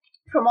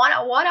 from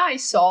what I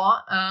saw,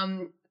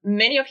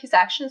 many of his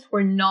actions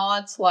were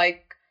not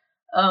like,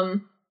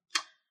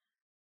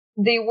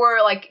 they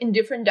were like in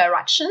different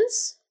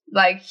directions.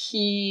 Like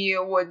he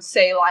would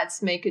say,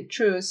 let's make a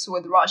truce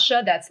with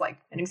Russia. That's like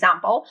an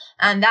example.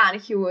 And then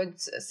he would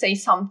say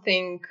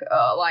something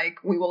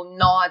like, we will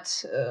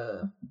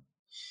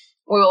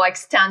like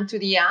stand to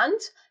the end.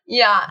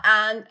 Yeah.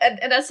 And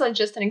that's like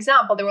just an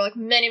example. There were like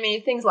many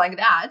things like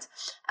that.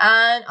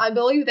 And I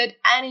believe that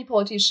any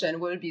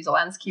politician, would it be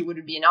Zelensky, would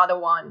it be another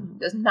one,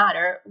 doesn't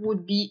matter,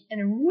 would be in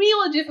a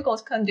really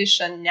difficult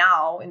condition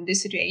now in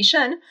this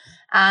situation.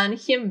 And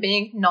him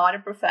being not a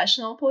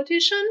professional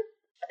politician,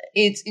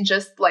 it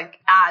just like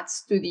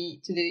adds to the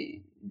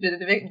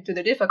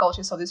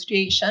difficulties of the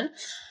situation.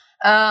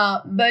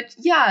 But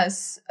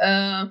yes,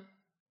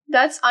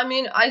 that's. I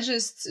mean, I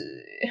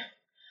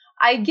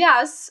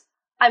guess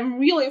I'm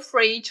really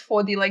afraid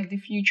for the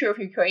future of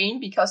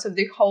Ukraine because of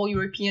the whole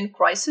European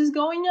crisis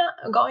going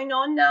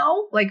on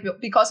now, like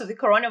because of the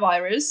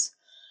coronavirus,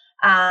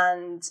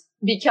 and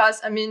because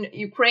I mean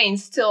Ukraine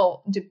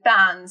still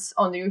depends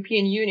on the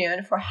European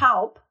Union for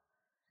help.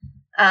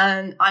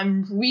 And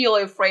I'm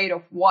really afraid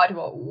of what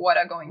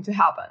are going to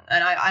happen.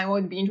 And I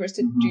would be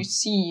interested to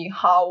see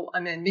how, I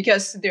mean,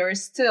 because there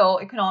is still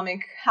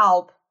economic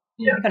help,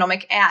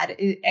 economic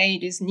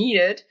aid is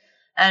needed.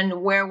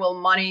 And where will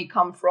money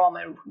come from?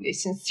 I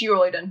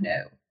sincerely don't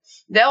know.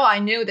 Though I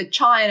know that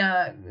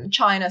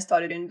China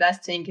started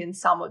investing in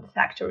some of the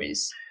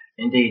factories.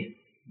 Indeed.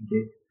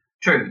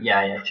 True,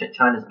 yeah.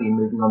 China's been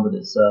moving on with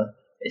this.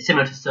 It's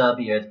similar to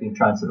Serbia. It's been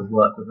trying to sort of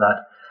work with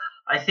that.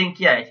 I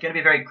think, it's going to be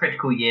a very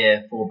critical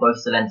year for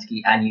both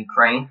Zelensky and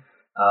Ukraine.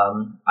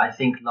 I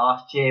think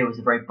last year was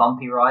a very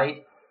bumpy ride.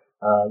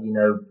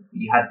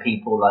 You had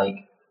people like,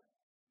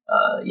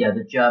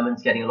 the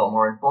Germans getting a lot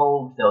more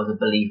involved. There was a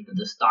belief that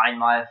the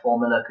Steinmeier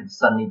formula could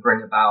suddenly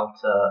bring about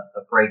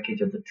a breakage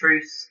of the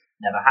truce.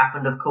 Never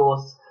happened, of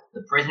course.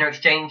 The prisoner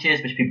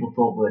exchanges, which people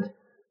thought would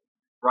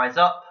rise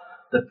up.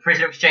 The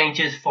prisoner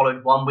exchanges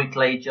followed 1 week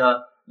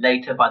later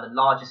by the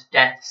largest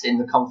deaths in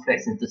the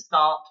conflict since the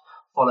start,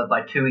 followed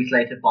by 2 weeks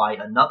later by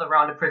another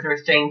round of prisoner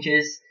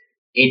exchanges.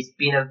 It's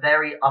been a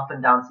very up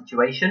and down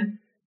situation.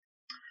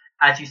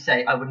 As you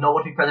say, I would not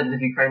want to be president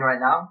of Ukraine right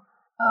now.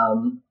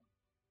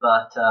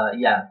 But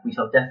we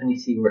shall definitely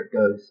see where it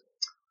goes.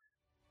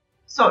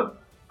 So,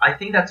 I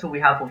think that's all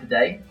we have for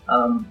today.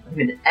 It's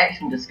been an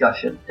excellent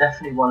discussion.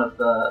 Definitely one of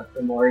the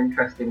more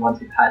interesting ones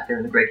we've had here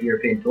in the Greater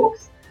European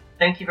Talks.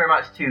 Thank you very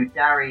much to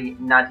Dariy,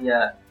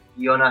 Nadia,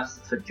 Jonas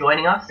for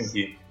joining us. Thank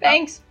you.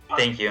 Thanks.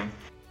 Thank you.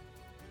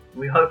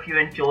 We hope you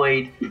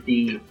enjoyed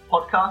the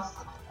podcast.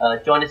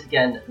 Join us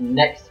again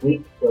next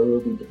week where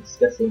we'll be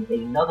discussing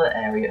another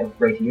area of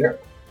Greater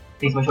Europe.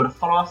 Please make sure to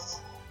follow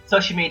us.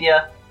 Social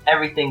media,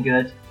 everything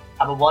good.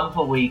 Have a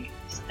wonderful week.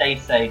 Stay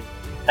safe.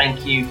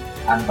 Thank you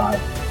and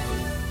bye.